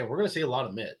understand. We're going to see a lot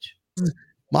of Mitch.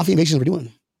 Mafia Nations, we're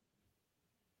doing.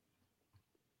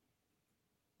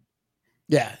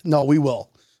 Yeah, no, we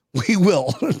will. We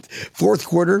will. Fourth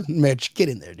quarter, Mitch, get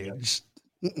in there, dude.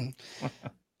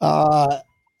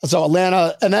 So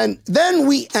Atlanta, and then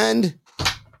we end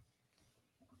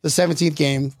the 17th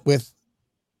game with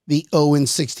the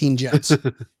 0-16 Jets.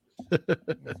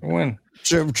 Win.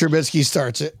 Trubisky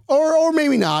starts it, or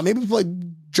maybe not. Maybe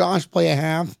Josh play a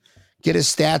half, get his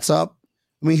stats up.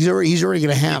 I mean, he's already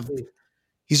gonna have.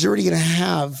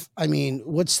 I mean,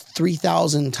 what's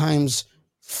 3,000 times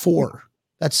 4?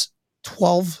 That's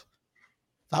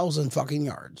 12,000 fucking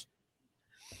yards.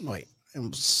 Wait,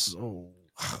 I'm so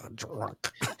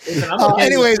drunk.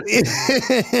 Anyways,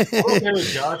 I'm okay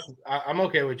with Josh. I'm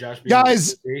okay with Josh.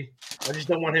 Guys, I just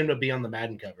don't want him to be on the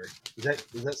Madden cover. Is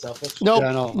that selfish? Nope.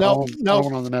 Yeah, no. I don't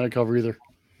want on the Madden cover either.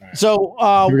 Right. So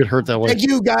you get hurt that way. Thank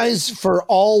you guys for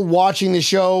all watching the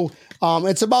show.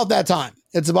 It's about that time.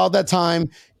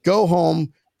 Go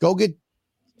home. Go get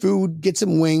food. Get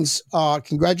some wings.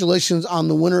 Congratulations on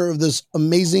the winner of this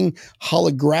amazing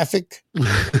holographic.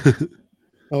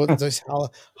 Holographic?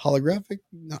 Not holographic.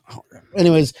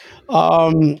 Anyways,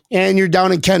 and you're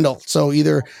down in Kendall. So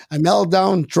either I mail it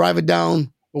down, drive it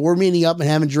down, but we're meeting up and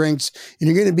having drinks. And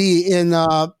you're going to be in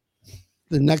the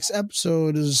next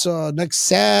episode is next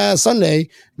Sunday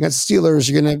against the Steelers.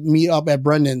 You're going to meet up at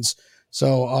Brendan's.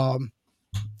 So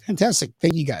fantastic.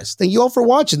 Thank you guys. Thank you all for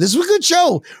watching. This was a good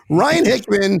show. Ryan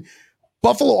Hickman,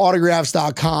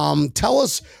 BuffaloAutographs.com. Tell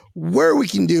us where we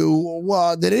can do.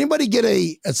 Did anybody get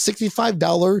a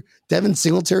 $65 Devin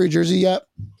Singletary jersey yet?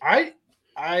 I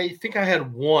think I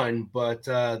had one, but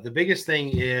the biggest thing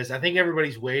is I think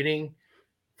everybody's waiting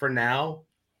for now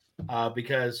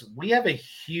because we have a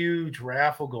huge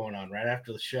raffle going on right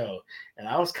after the show. And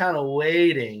I was kind of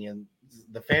waiting, and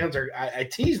the fans are – I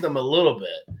teased them a little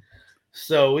bit.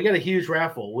 So we got a huge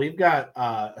raffle. We've got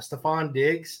a Stephon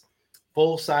Diggs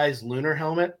full-size lunar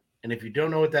helmet. And if you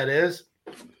don't know what that is,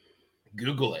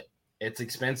 Google it. It's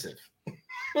expensive.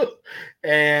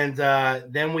 And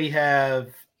then we have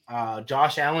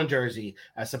Josh Allen jersey.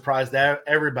 I surprised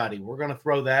everybody. We're going to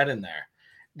throw that in there.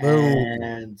 Boom.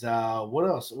 And what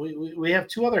else? We have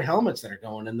 2 other helmets that are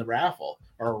going in the raffle.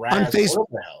 Or on Facebook.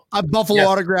 Buffalo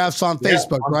Autographs on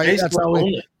Facebook, on right? Facebook. That's how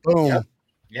we boom. Yep.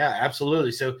 Yeah,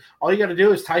 absolutely. So all you got to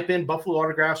do is type in Buffalo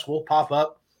Autographs. We'll pop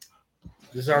up.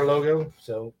 This is our logo.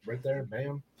 So right there,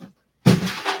 bam.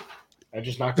 I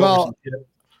just knocked over some shit.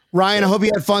 Ryan, I hope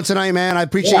you had fun tonight, man. I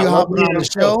appreciate you hopping on the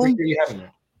show. Appreciate you having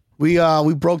me.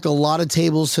 We broke a lot of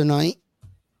tables tonight,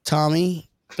 Tommy.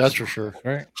 That's for sure.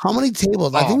 Right. How many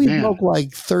tables? I think we broke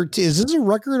like 13. Is this a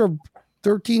record of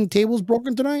 13 tables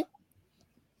broken tonight?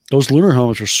 Those lunar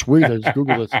helmets are sweet. I just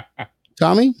Googled it.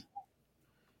 Tommy?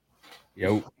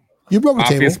 Yo. You broke a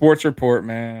Mafia table. Sports Report,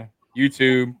 man.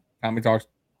 YouTube. Tommy Talks.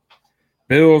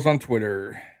 Bills on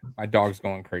Twitter. My dog's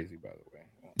going crazy, by the way.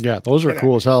 Yeah, those are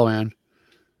cool as hell, man.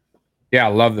 Yeah, I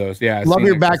love those. Yeah. Love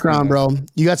your background, bro.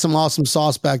 You got some awesome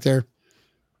sauce back there.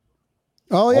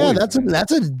 Oh, yeah. That's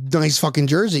a nice fucking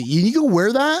jersey. You can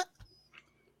wear that?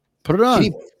 Put it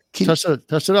on.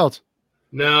 Test it out.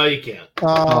 No, you can't.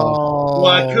 Oh. Well,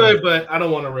 I could, but I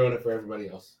don't want to ruin it for everybody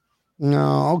else.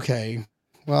 No, okay.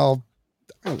 Well,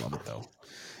 I love it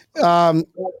though.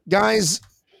 Guys,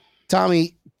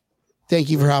 Tommy, thank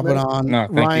you for hopping on. No,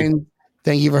 Ryan,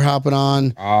 thank you for hopping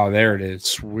on. Oh, there it is.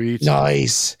 Sweet.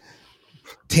 Nice.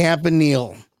 Tampa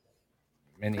Neal.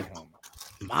 Mini home.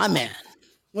 My man.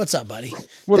 What's up, buddy?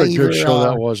 What Thank a you good for, show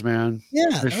that was, man. Yeah,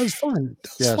 that was fun.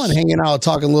 That was Yes. fun hanging out,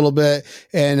 talking a little bit,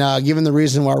 and giving the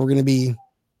reason why we're going to be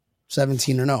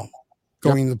 17-0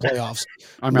 going into the playoffs.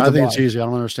 I mean, I think it's easy. I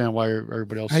don't understand why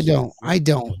everybody else. I don't.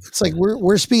 It's like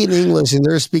we're speaking English and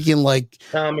they're speaking like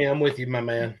Tommy, I'm with you, my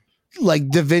man. Like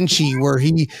Da Vinci, where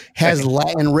he has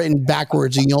Latin written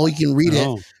backwards, and all you can read it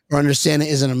or understand it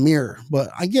is in a mirror. But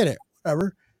I get it.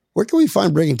 Whatever. Where can we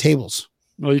find Breaking Tables?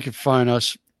 Well, you can find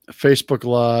us Facebook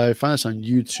Live. Find us on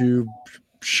YouTube.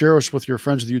 Share us with your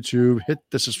friends with YouTube. Hit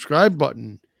the subscribe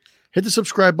button. Hit the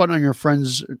subscribe button on your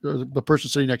friends, the person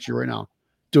sitting next to you right now.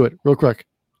 Do it real quick.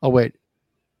 I'll wait.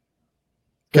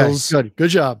 Okay, Bills, good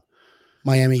job.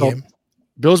 Miami game.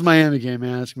 Bills Miami game,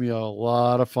 man. It's gonna be a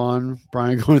lot of fun.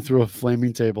 Brian going through a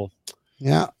flaming table.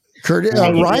 Yeah,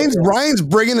 Ryan's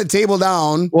bringing the table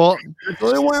down. Well, that's the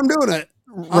only way I'm doing it.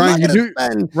 Ryan,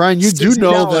 you do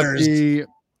know that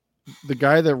the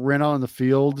guy that ran out on the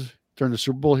field during the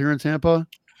Super Bowl here in Tampa,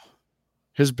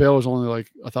 his bail was only like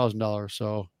 $1,000.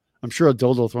 So I'm sure a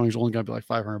dildo throwing is only gonna be like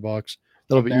 $500.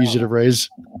 That'll be easy to raise.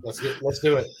 Let's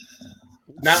do it.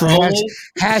 Not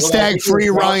hashtag free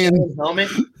Ryan helmet,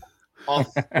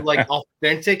 like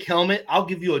authentic helmet. I'll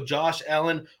give you a Josh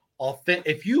Allen authentic.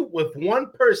 If you with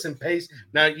one person pays,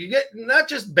 now you get not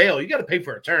just bail, you got to pay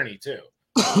for attorney too.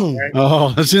 Right?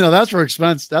 Oh, that's for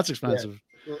expense. That's expensive.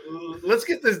 Yeah. Let's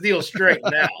get this deal straight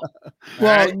now.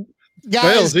 Well, right?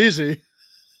 guys, Bail's easy.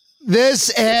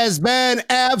 This has been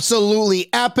absolutely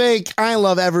epic. I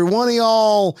love every one of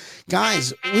y'all.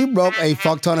 Guys, we broke a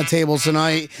fuck ton of tables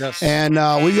tonight. Yes. And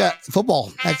we got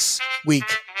football next week.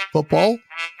 Football.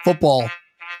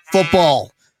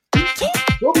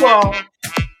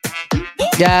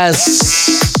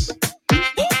 Yes.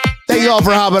 Thank you all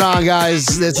for hopping on, guys.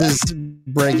 This is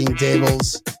Breaking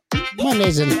Tables.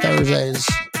 Mondays and Thursdays.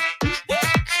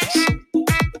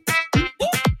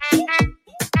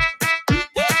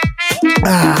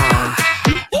 Ah,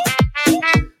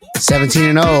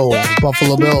 17-0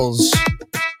 Buffalo Bills.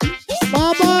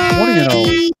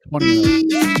 Bye-bye.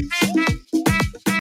 20-0.